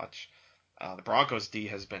to watch. The Broncos D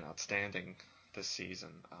has been outstanding this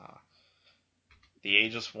season. The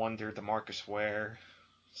ageless wonder, DeMarcus Ware,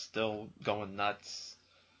 still going nuts.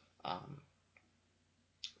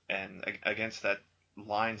 and against that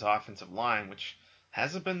Lions offensive line, which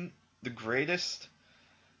hasn't been the greatest.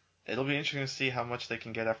 It'll be interesting to see how much they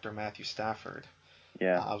can get after Matthew Stafford.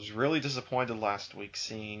 Yeah. I was really disappointed last week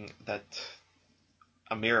seeing that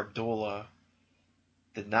Amir Abdullah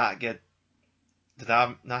did not get did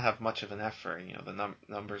not have much of an effort. You know, the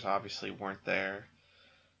numbers obviously weren't there.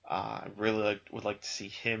 I really would like to see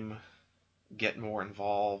him get more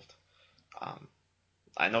involved. Um,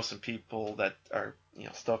 I know some people that are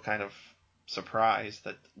still kind of surprised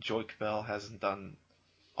that Joique Bell hasn't done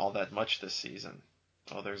all that much this season.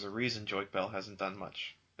 Well, there's a reason Joique Bell hasn't done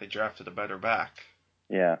much. They drafted a better back.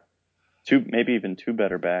 Yeah. Maybe even two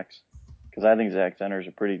better backs. Because I think Zach Zenner's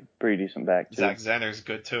a pretty decent back too. Zach Zenner's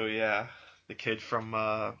good too, yeah. The kid from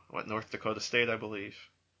North Dakota State, I believe.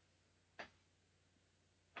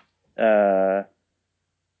 No,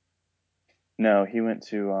 he went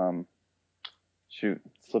to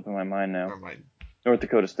slipping my mind now. Or my North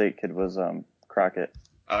Dakota State kid was Crockett.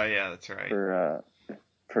 Oh yeah, that's right.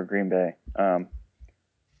 For Green Bay.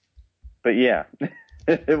 But yeah,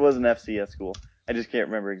 it was an FCS school. I just can't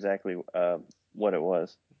remember exactly what it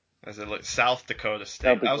was. As it looks, South Dakota State.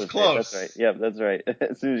 South Dakota I was State, close. That's right. Yep, that's right.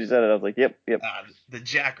 As soon as you said it, I was like, yep. The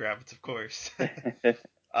Jackrabbits, of course. And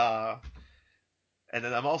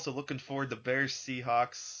then I'm also looking forward to Bears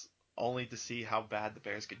Seahawks, only to see how bad the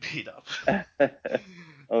Bears get beat up.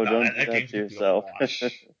 Oh, don't do that that game's to gonna yourself. be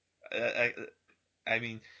a wash. I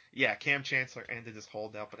mean, yeah, Cam Chancellor ended his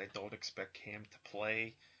holdout, but I don't expect Cam to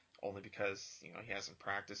play, only because he hasn't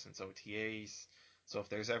practiced since OTAs. So if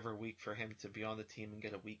there's ever a week for him to be on the team and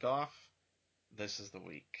get a week off, this is the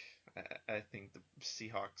week. I think the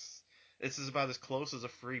Seahawks. This is about as close as a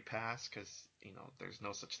free pass because there's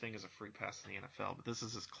no such thing as a free pass in the NFL, but this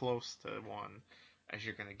is as close to one as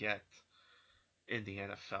you're gonna get in the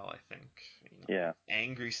NFL. I think. Yeah.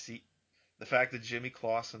 The fact that Jimmy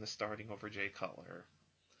Clausen is starting over Jay Cutler,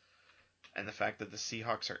 and the fact that the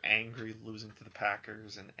Seahawks are angry losing to the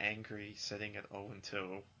Packers and angry sitting at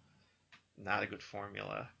 0-2, not a good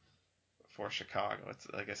formula for Chicago. It's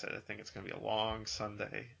like I said, I think it's going to be a long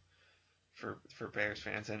Sunday for Bears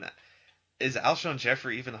fans. And is Alshon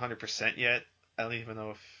Jeffrey even 100% yet? I don't even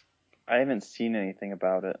know if I haven't seen anything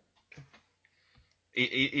about it.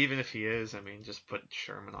 Even if he is, I mean, just put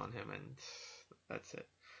Sherman on him and that's it.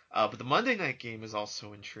 But the Monday night game is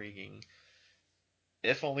also intriguing,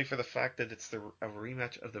 if only for the fact that it's a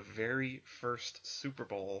rematch of the very first Super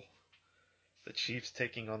Bowl. The Chiefs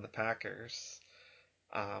taking on the Packers.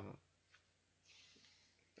 It'll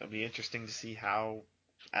be interesting to see how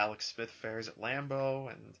Alex Smith fares at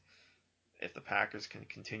Lambeau and if the Packers can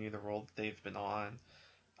continue the role that they've been on.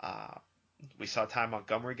 We saw Ty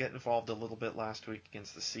Montgomery get involved a little bit last week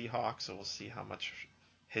against the Seahawks, so we'll see how much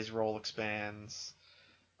his role expands.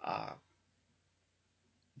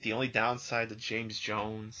 The only downside to James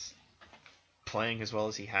Jones playing as well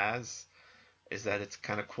as he has is that it's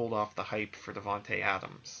kind of cooled off the hype for Davante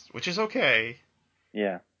Adams, which is okay.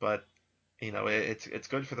 Yeah. But it's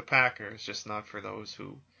good for the Packers, just not for those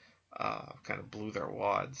who kind of blew their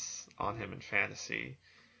wads on him in fantasy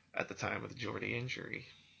at the time of the Jordy injury.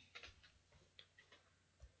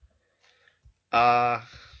 And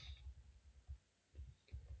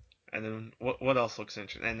then what else looks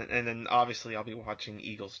interesting? And then obviously I'll be watching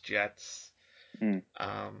Eagles Jets. Mm.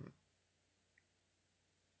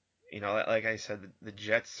 Like I said, the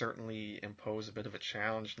Jets certainly impose a bit of a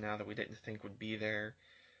challenge now that we didn't think would be there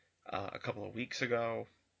a couple of weeks ago.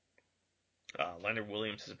 Leonard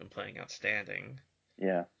Williams has been playing outstanding.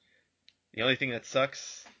 Yeah. The only thing that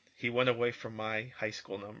sucks, he went away from my high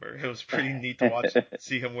school number. It was pretty neat to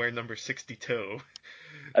see him wear number 62.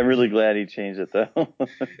 I'm really glad he changed it though.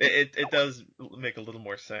 it does make a little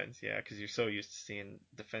more sense, yeah, because you're so used to seeing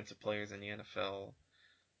defensive players in the NFL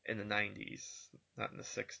in the 90s, not in the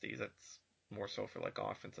 60s. That's more so for like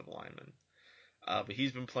offensive linemen. But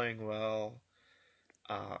he's been playing well.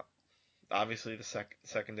 Obviously, the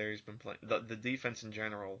secondary's been playing. The defense in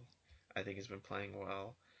general, I think, has been playing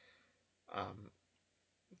well.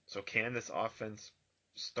 So can this offense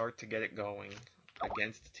start to get it going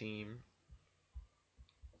against a team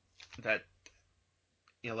that,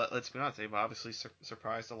 let's be honest, they've obviously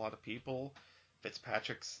surprised a lot of people.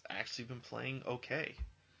 Fitzpatrick's actually been playing okay.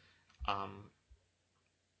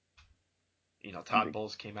 Todd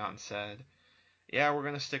Bowles came out and said, yeah, we're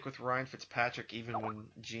going to stick with Ryan Fitzpatrick even when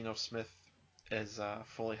Geno Smith is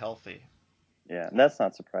fully healthy. Yeah, and that's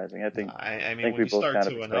not surprising. I think when we you both start kind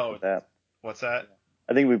of 2-0, expected that. What's that?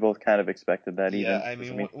 I think we both kind of expected that. Yeah,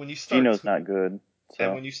 even. when you start Geno's not good. So.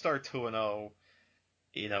 And when you start 2-0,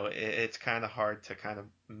 it's kind of hard to kind of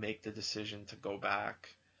make the decision to go back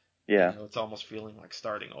Yeah. It's almost feeling like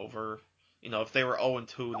starting over. If they were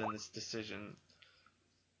 0-2, then this decision,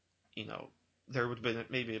 you know, there would have been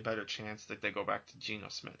maybe a better chance that they go back to Geno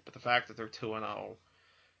Smith. But the fact that they're 2-0,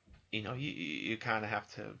 you kind of have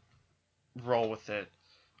to roll with it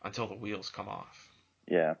until the wheels come off.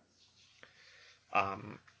 Yeah.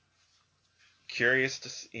 Um, Curious to,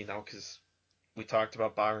 because we talked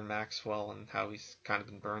about Byron Maxwell and how he's kind of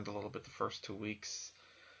been burned a little bit the first 2 weeks.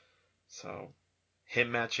 So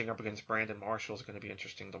him matching up against Brandon Marshall is going to be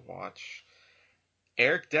interesting to watch.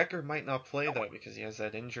 Eric Decker might not play though because he has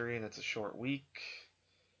that injury and it's a short week.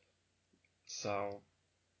 So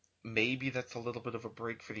maybe that's a little bit of a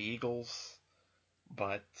break for the Eagles,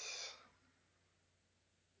 but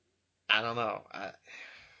I don't know. I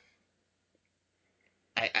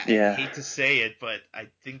Yeah. hate to say it, but I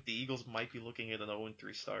think the Eagles might be looking at an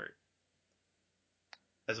 0-3 start.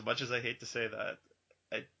 As much as I hate to say that,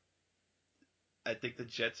 I I think the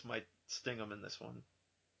Jets might sting them in this one.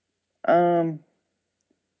 Um.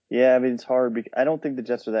 Yeah. I mean, it's hard. I don't think the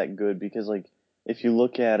Jets are that good because, like, if you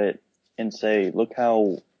look at it and say, look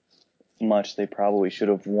how much they probably should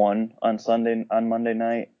have won on Monday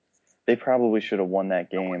night. They probably should have won that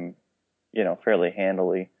game, fairly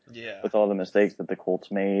handily Yeah. with all the mistakes that the Colts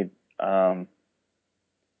made. Um,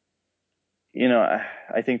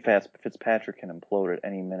 I think Fitzpatrick can implode at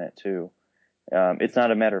any minute too. It's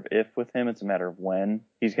not a matter of if with him; it's a matter of when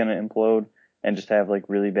he's going to implode and just have like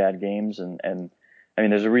really bad games. And I mean,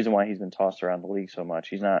 there's a reason why he's been tossed around the league so much.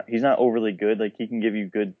 He's not overly good. Like he can give you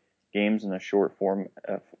good games in a short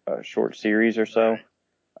series or so.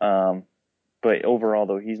 Um, but overall,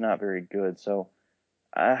 though, he's not very good. So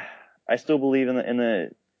I still believe in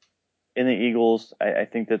the Eagles. I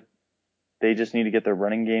think that they just need to get their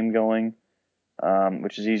running game going,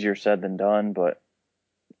 which is easier said than done. But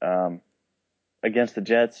um, against the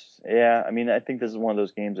Jets, yeah, I mean, I think this is one of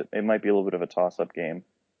those games that it might be a little bit of a toss-up game.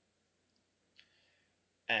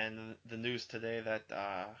 And the news today that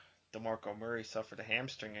DeMarco Murray suffered a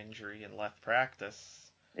hamstring injury and left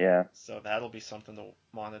practice. Yeah, So that'll be something to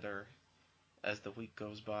monitor as the week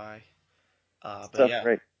goes by. But tough yeah,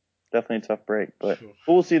 break, definitely a tough break. But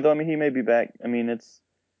we'll see though. I mean, he may be back. I mean, it's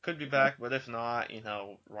could be back, but if not,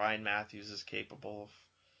 Ryan Matthews is capable of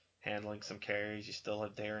handling some carries. You still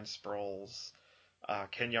have Darren Sproles.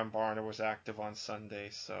 Kenyon Barner was active on Sunday,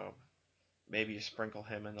 so maybe you sprinkle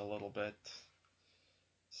him in a little bit.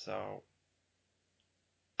 So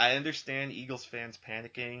I understand Eagles fans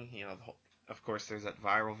panicking. Of course, there's that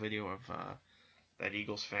viral video of that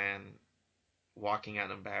Eagles fan walking out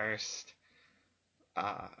embarrassed.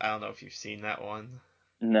 I don't know if you've seen that one.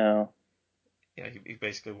 no, He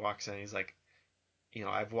basically walks in. He's like,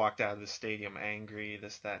 I've walked out of the stadium angry,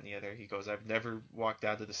 this, that, and the other. He goes, I've never walked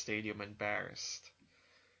out of the stadium embarrassed.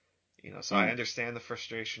 So I mm, understand the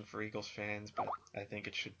frustration for Eagles fans, but I think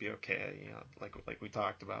it should be okay. Like we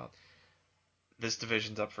talked about, this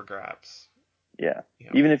division's up for grabs. yeah. You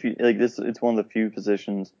know, Even if you like this, it's one of the few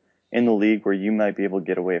positions in the league where you might be able to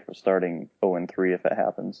get away from starting 0-3 if it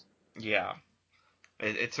happens. yeah,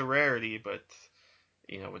 it's a rarity, but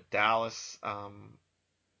with Dallas,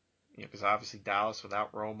 because obviously Dallas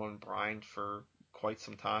without Romo and Bryant for quite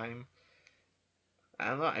some time. I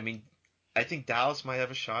don't know. I mean, I think Dallas might have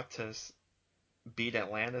a shot to beat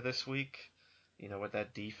Atlanta this week. With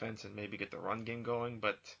that defense and maybe get the run game going,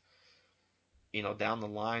 but down the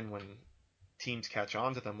line when teams catch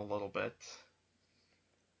on to them a little bit,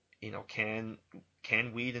 can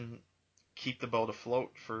Whedon keep the boat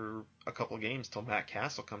afloat for a couple of games till Matt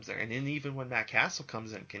Castle comes there? And then even when Matt Castle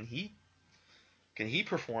comes in, can he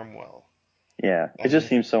perform well? Yeah, I it mean, just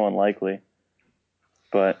seems so unlikely.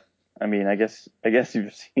 But I mean, I guess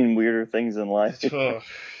you've seen weirder things in life.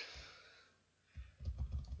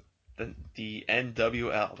 the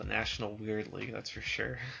NWL, the National Weird League, that's for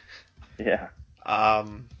sure. Yeah.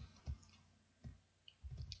 Um,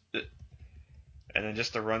 and then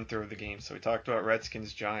just to run through the game. So we talked about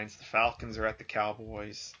Redskins, Giants. The Falcons are at the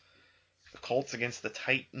Cowboys. The Colts against the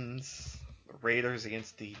Titans. The Raiders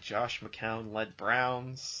against the Josh McCown-led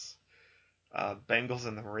Browns. Bengals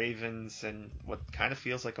and the Ravens, and what kind of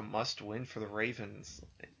feels like a must-win for the Ravens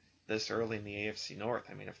this early in the AFC North.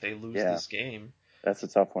 I mean, if they lose Yeah. this game, That's a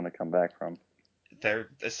tough one to come back from. they're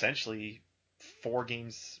essentially 4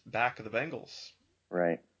 games back of the Bengals.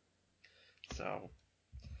 Right. So,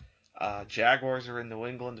 Jaguars are in New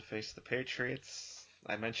England to face the Patriots.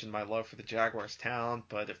 I mentioned my love for the Jaguars' talent,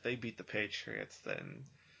 but if they beat the Patriots, then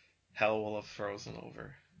hell will have frozen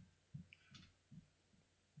over.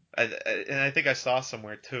 And I think I saw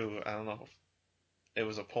somewhere too. I don't know. It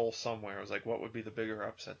was a poll somewhere. It was like, what would be the bigger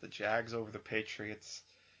upset, the Jags over the Patriots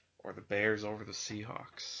or the Bears over the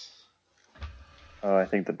Seahawks? Oh, I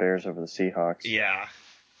think the Bears over the Seahawks. Yeah,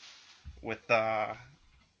 with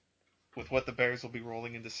what the Bears will be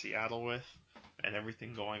rolling into Seattle with, and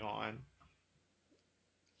everything going on,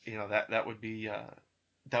 that would be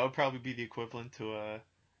that would probably be the equivalent to a,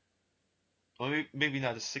 well, maybe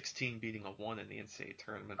not a 16 beating a 1 in the NCAA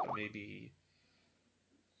tournament, but maybe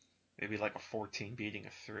like a 14 beating a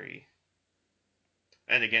 3.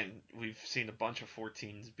 And again, we've seen a bunch of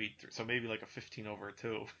 14s beat 3, so maybe like a 15 over a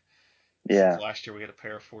 2. Since Yeah. last year we had a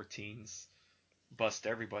pair of 14s bust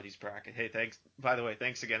everybody's bracket. Hey, thanks. By the way,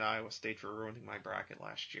 thanks again, Iowa State, for ruining my bracket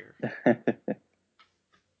last year.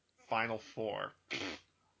 Final four.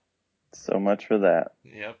 So much for that.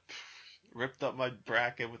 Yep, ripped up my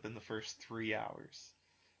bracket within the first 3 hours.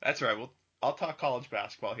 That's right. I'll talk college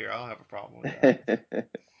basketball here. I don't have a problem with that.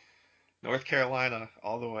 North Carolina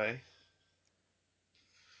all the way.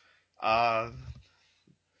 Uh,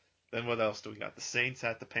 then what else do we got? The Saints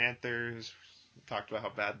at the Panthers. We talked about how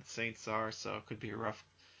bad the Saints are, so it could be a rough.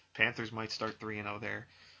 Panthers might start 3-0 there.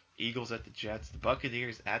 Eagles at the Jets. The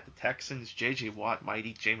Buccaneers at the Texans. J.J. Watt might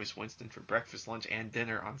eat Jameis Winston for breakfast, lunch, and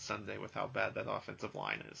dinner on Sunday with how bad that offensive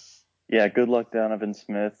line is. Yeah, good luck, Donovan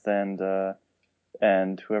Smith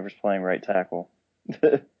and whoever's playing right tackle.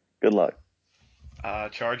 Good luck.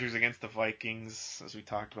 Chargers against the Vikings, as we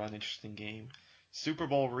talked about, an interesting game. Super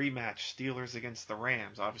Bowl rematch, Steelers against the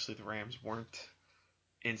Rams. Obviously, the Rams weren't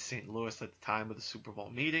in St. Louis at the time of the Super Bowl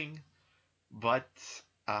meeting, but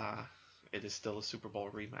uh, it is still a Super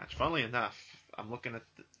Bowl rematch. Funnily enough, I'm looking at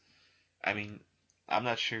I mean, I'm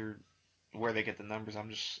not sure where they get the numbers. I'm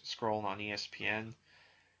just scrolling on ESPN.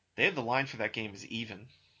 They have the line for that game is even,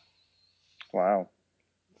 Wow.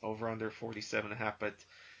 over under 47.5. But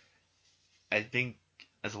I think,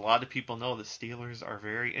 as a lot of people know, the Steelers are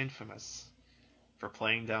very infamous for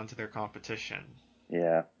playing down to their competition.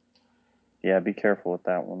 Yeah. Yeah, be careful with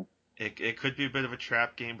that one. It could be a bit of a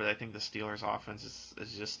trap game, but I think the Steelers' offense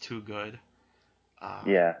is just too good. Uh,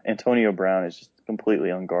 Yeah, Antonio Brown is just completely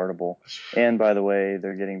unguardable. And by the way,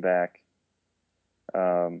 they're getting back.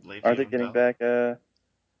 Are they Le'Veon getting Bell. back?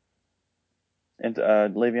 And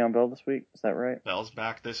Le'Veon Bell this week? Is that right? Bell's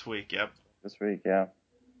back this week. Yep. This week, yeah.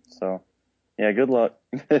 So, yeah, good luck.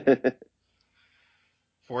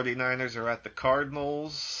 49ers are at the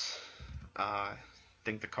Cardinals. I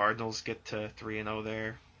think the Cardinals get to 3-0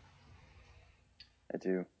 there. I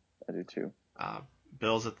do. I do too. Uh,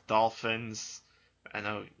 Bills at the Dolphins. I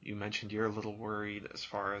know you mentioned you're a little worried as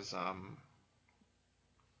far as the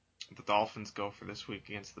Dolphins go for this week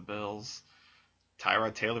against the Bills.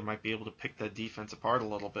 Tyrod Taylor might be able to pick that defense apart a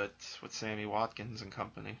little bit with Sammy Watkins and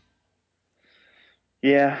company.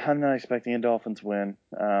 Yeah, I'm not expecting a Dolphins win.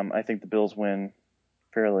 I think the Bills win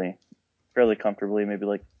fairly comfortably, maybe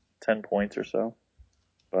like 10 points or so.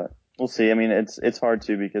 But we'll see. I mean, it's hard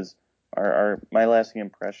to because our my lasting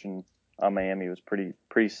impression on Miami was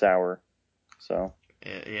pretty sour. So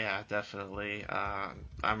Yeah, definitely.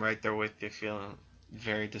 I'm right there with you, feeling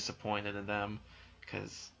very disappointed in them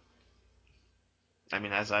because, I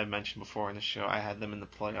mean, as I mentioned before in the show, I had them in the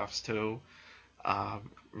playoffs too.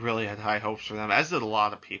 Really had high hopes for them, as did a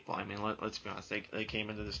lot of people. I mean, let's be honest, they came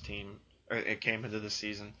into this team, or it came into this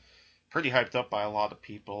season pretty hyped up by a lot of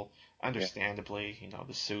people. yeah, Understandably,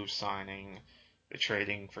 the Sue signing, the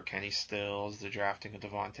trading for Kenny Stills, the drafting of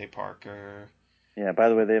Devontae Parker. yeah. By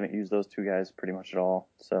the way, they haven't used those two guys pretty much at all.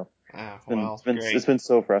 So Ah, it's been it's well, been great. it's been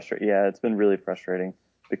so frustrating. Yeah, it's been really frustrating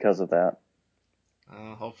because of that.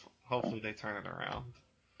 Hopefully they turn it around.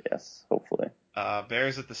 Yes, hopefully.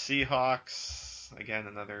 Bears at the Seahawks. Again,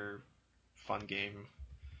 another fun game.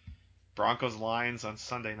 Broncos Lions on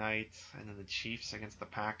Sunday night, and then the Chiefs against the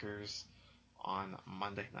Packers on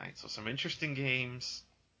Monday night. So some interesting games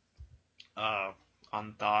uh, on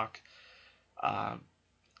the dock. Uh,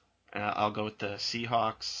 and I'll go with the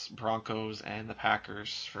Seahawks, Broncos, and the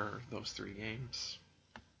Packers for those three games.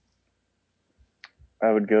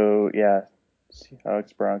 I would go, yeah,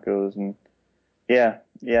 Seahawks, Broncos, and yeah.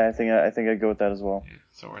 I think I'd go with that as well. Yeah,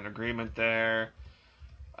 so we're in agreement there.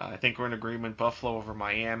 I think we're in agreement. Buffalo over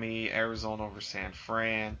Miami, Arizona over San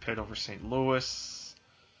Fran, Pitt over St. Louis.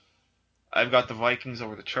 I've got the Vikings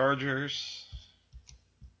over the Chargers.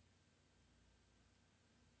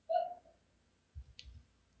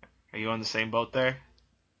 Are you on the same boat there?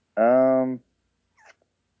 Um,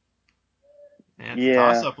 Yeah, it's a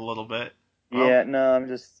toss yeah, up a little bit. Well, yeah. No, I'm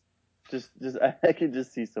just I could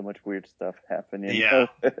just see so much weird stuff happen. You yeah.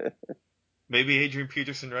 know. Maybe Adrian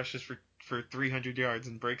Peterson rushes for 300 yards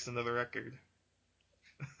and breaks another record.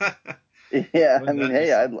 Yeah, I Wouldn't mean, that be hey,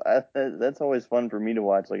 something? that's always fun for me to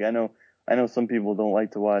watch. Like I know some people don't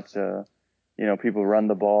like to watch, people run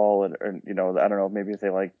the ball or I don't know, maybe if they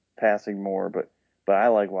like passing more, but but I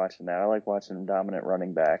like watching that. I like watching dominant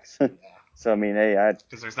running backs. Yeah. So I mean, hey, I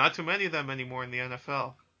Because there's not too many of them anymore in the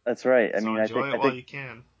NFL. that's right. I So mean, enjoy I it while think you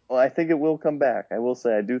can. well, I think it will come back. I will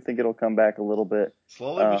say I do think it'll come back a little bit.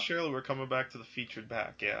 Slowly but Uh, surely, we're coming back to the featured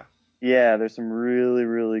back. Yeah. yeah, there's some really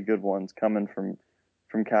really good ones coming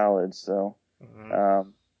from college. So Hmm.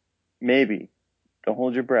 um, maybe don't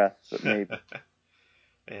hold your breath, but maybe.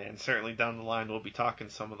 And certainly down the line, we'll be talking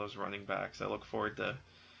some of those running backs. I look forward to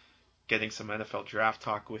getting some NFL draft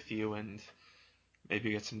talk with you and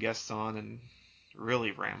maybe get some guests on and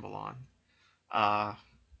really ramble on. Uh,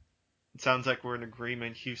 it sounds like we're in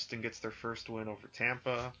agreement. Houston gets their first win over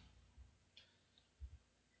Tampa.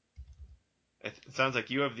 It sounds like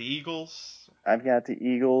you have the Eagles. I've got the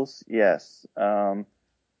Eagles. Yes. And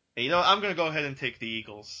I'm going to go ahead and take the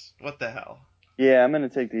Eagles. What the hell? Yeah, I'm gonna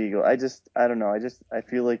take the Eagle. I don't know. I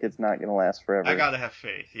feel like it's not gonna last I forever. got to have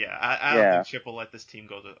faith. Yeah, I don't Yeah, think Chip will let this team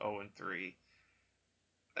go to 0-3.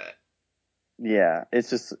 Uh, yeah.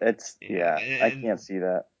 It's yeah, yeah. I can't see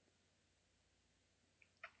that.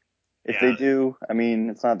 If they yeah, do, I mean,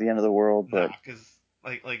 it's not the end of the world, nah, but because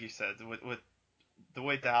like you said, with the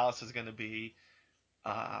way Dallas is going to be,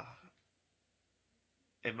 uh,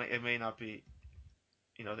 it may not be.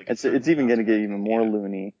 They could it's certainly even bounce gonna get back. even more Yeah.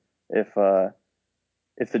 loony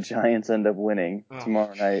if the Giants end up winning Oh,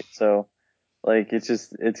 tomorrow night. So like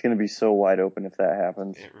it's gonna be so wide open if that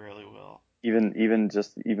happens. it really will.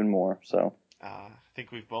 Even more. So I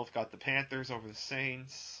think we've both got the Panthers over the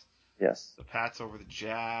Saints, yes, the Pats over the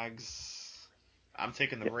Jags. I'm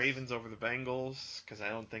taking the yes, Ravens over the Bengals because I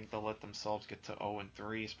don't think they'll let themselves get to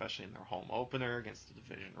 0-3, especially in their home opener against the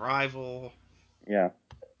division rival. yeah.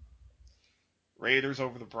 Raiders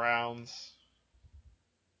over the Browns.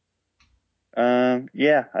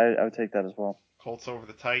 Yeah, I would take that as well. Colts over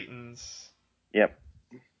the Titans. Yep.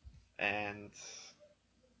 And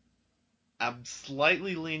I'm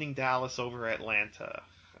slightly leaning Dallas over Atlanta.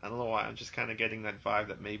 I don't know why. I'm just kind of getting that vibe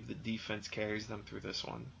that maybe the defense carries them through this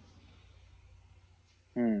one.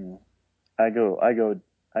 Hmm. I go I go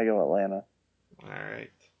I go Atlanta. All right.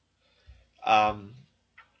 Um,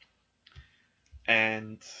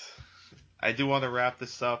 and I do want to wrap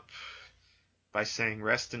this up by saying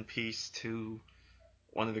rest in peace to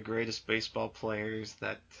one of the greatest baseball players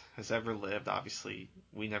that has ever lived. Obviously,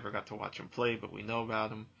 we never got to watch him play, but we know about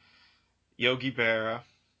him. Yogi Berra.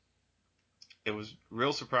 It was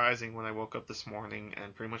real surprising when I woke up this morning,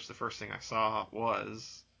 and pretty much the first thing I saw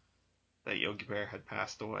was that Yogi Berra had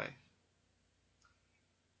passed away.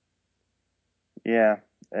 Yeah,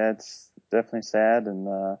 it's definitely sad, and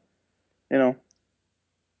you know,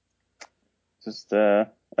 just I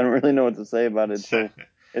don't really know what to say about it. So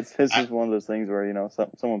it's I, just one of those things where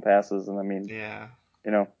someone passes, and I mean, yeah,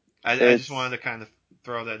 you know, I just it's wanted to kind of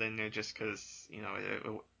throw that in there just because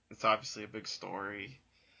it's obviously a big story.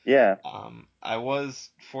 yeah. I was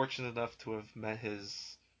fortunate enough to have met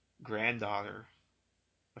his granddaughter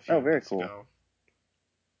a few Oh, very months cool. ago.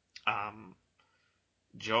 Um,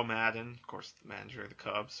 Joe Madden, of course, the manager of the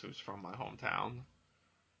Cubs, who's from my hometown,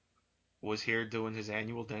 was here doing his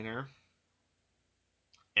annual dinner,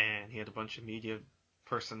 and he had a bunch of media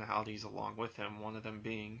personalities along with him. One of them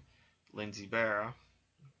being Lindsey Berra,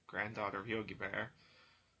 granddaughter of Yogi Berra.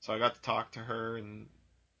 So I got to talk to her and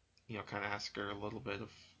kind of ask her a little bit of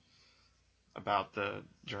about the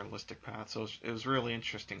journalistic path. So it was really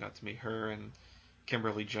interesting. Got to meet her and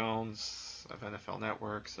Kimberly Jones of NFL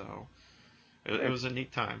Network. So it Very was a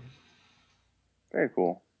neat time. very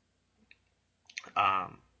cool.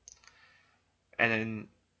 Um, and then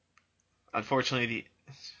unfortunately,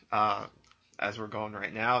 uh, as we're going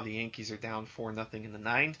right now, the Yankees are down 4-0 in the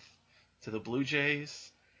ninth to the Blue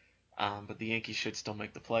Jays. But the Yankees should still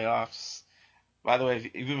make the playoffs. By the way,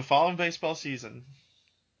 have you been following baseball season?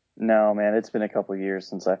 No, man, it's been a couple years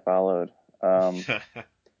since I followed. Um,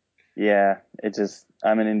 yeah, it just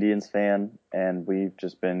I'm an Indians fan, and we've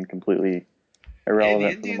just been completely Hey, the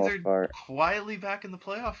irrelevant for the Indians most are part. quietly back in the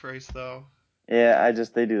playoff race, though. Yeah,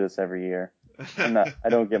 they do this every year. I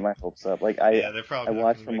don't get my hopes up. Like Yeah, they're I probably not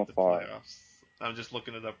watch going to from make the afar. playoffs. I'm just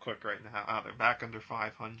looking it up quick right now. They're back under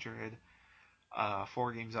 500,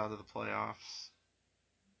 4 games out of the playoffs.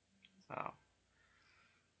 So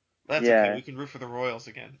that's okay. Yeah, We can root for the Royals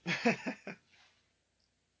again.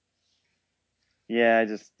 yeah,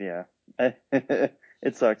 yeah.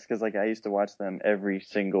 It sucks because like I used to watch them every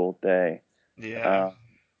single day. Yeah. Um,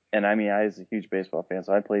 and I mean I was a huge baseball fan,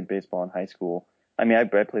 so I played baseball in high school. I mean I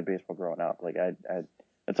played baseball growing up. Like I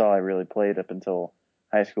that's all I really played up until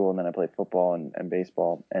high school, and then I played football and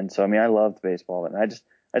baseball. And so I mean I loved baseball, and I just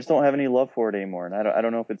don't have any love for it anymore. And I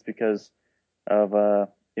don't know if it's because of the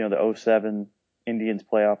 '07 Indians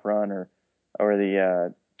playoff run, or or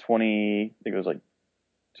the 20, I think it was like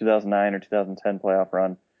 2009 or 2010 playoff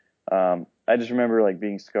run. I just remember like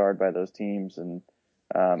being scarred by those teams, and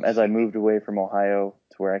as I moved away from Ohio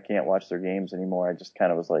to where I can't watch their games anymore, I just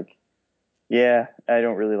kind of was like, yeah, I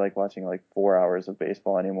don't really like watching like 4 hours of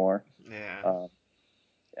baseball anymore. Yeah. Um,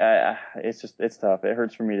 it's tough. It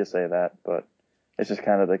hurts for me to say that, but it's just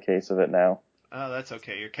kind of the case of it now. Oh, that's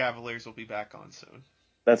okay. Your Cavaliers will be back on soon.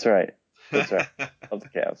 That's right. That's right. Love the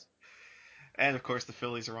Cavs. And of course, the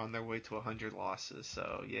Phillies are on their way to 100 losses,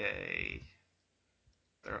 so yay.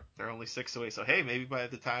 They're only 6 away. So hey, maybe by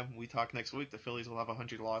the time we talk next week, the Phillies will have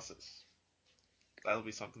 100 losses. That'll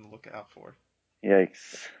be something to look out for.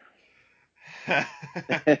 Yikes.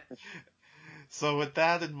 So with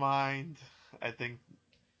that in mind, I think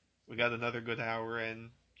we got another good hour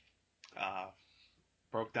in. Uh,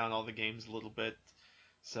 broke down all the games a little bit.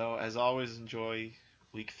 So as always, enjoy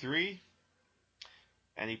week 3.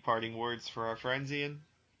 Any parting words for our friends, Ian?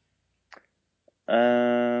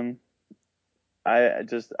 Um,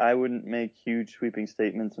 I wouldn't make huge sweeping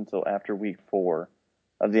statements until after week 4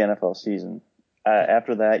 of the NFL season.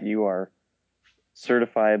 After that, you are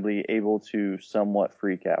certifiably able to somewhat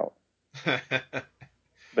freak out,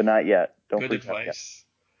 but not yet. Don't Good freak out yet. advice.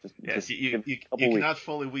 Yes, Just you, give you it a you couple weeks. cannot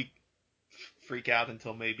fully freak out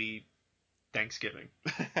until maybe Thanksgiving.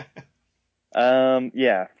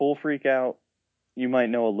 Yeah, full freak out. You might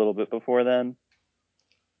know a little bit before then,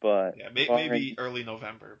 but Yeah, maybe barring, early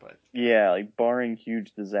November, but yeah, like barring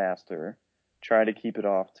huge disaster, try to keep it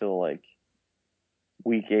off till like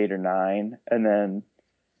week 8 or 9, and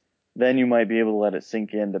then you might be able to let it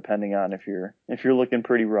sink in depending on if you're looking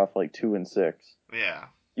pretty rough like 2-6. yeah,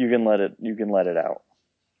 You can let it out.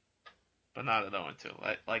 but not at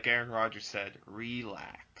 0-2. Like Aaron Rodgers said,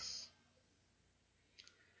 relax.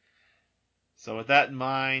 So with that in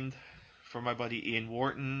mind, for my buddy Ian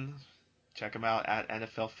Wharton, check him out at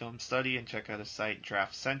NFL Film Study and check out his site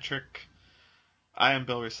Draft Centric. I am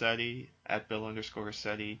Bill Rossetti at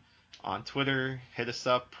Bill_Rossetti on Twitter. Hit us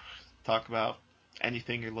up, talk about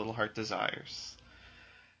anything your little heart desires.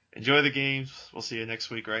 Enjoy the games. We'll see you next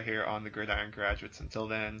week right here on the Gridiron Graduates. Until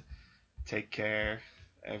then, take care,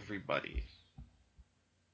 everybody.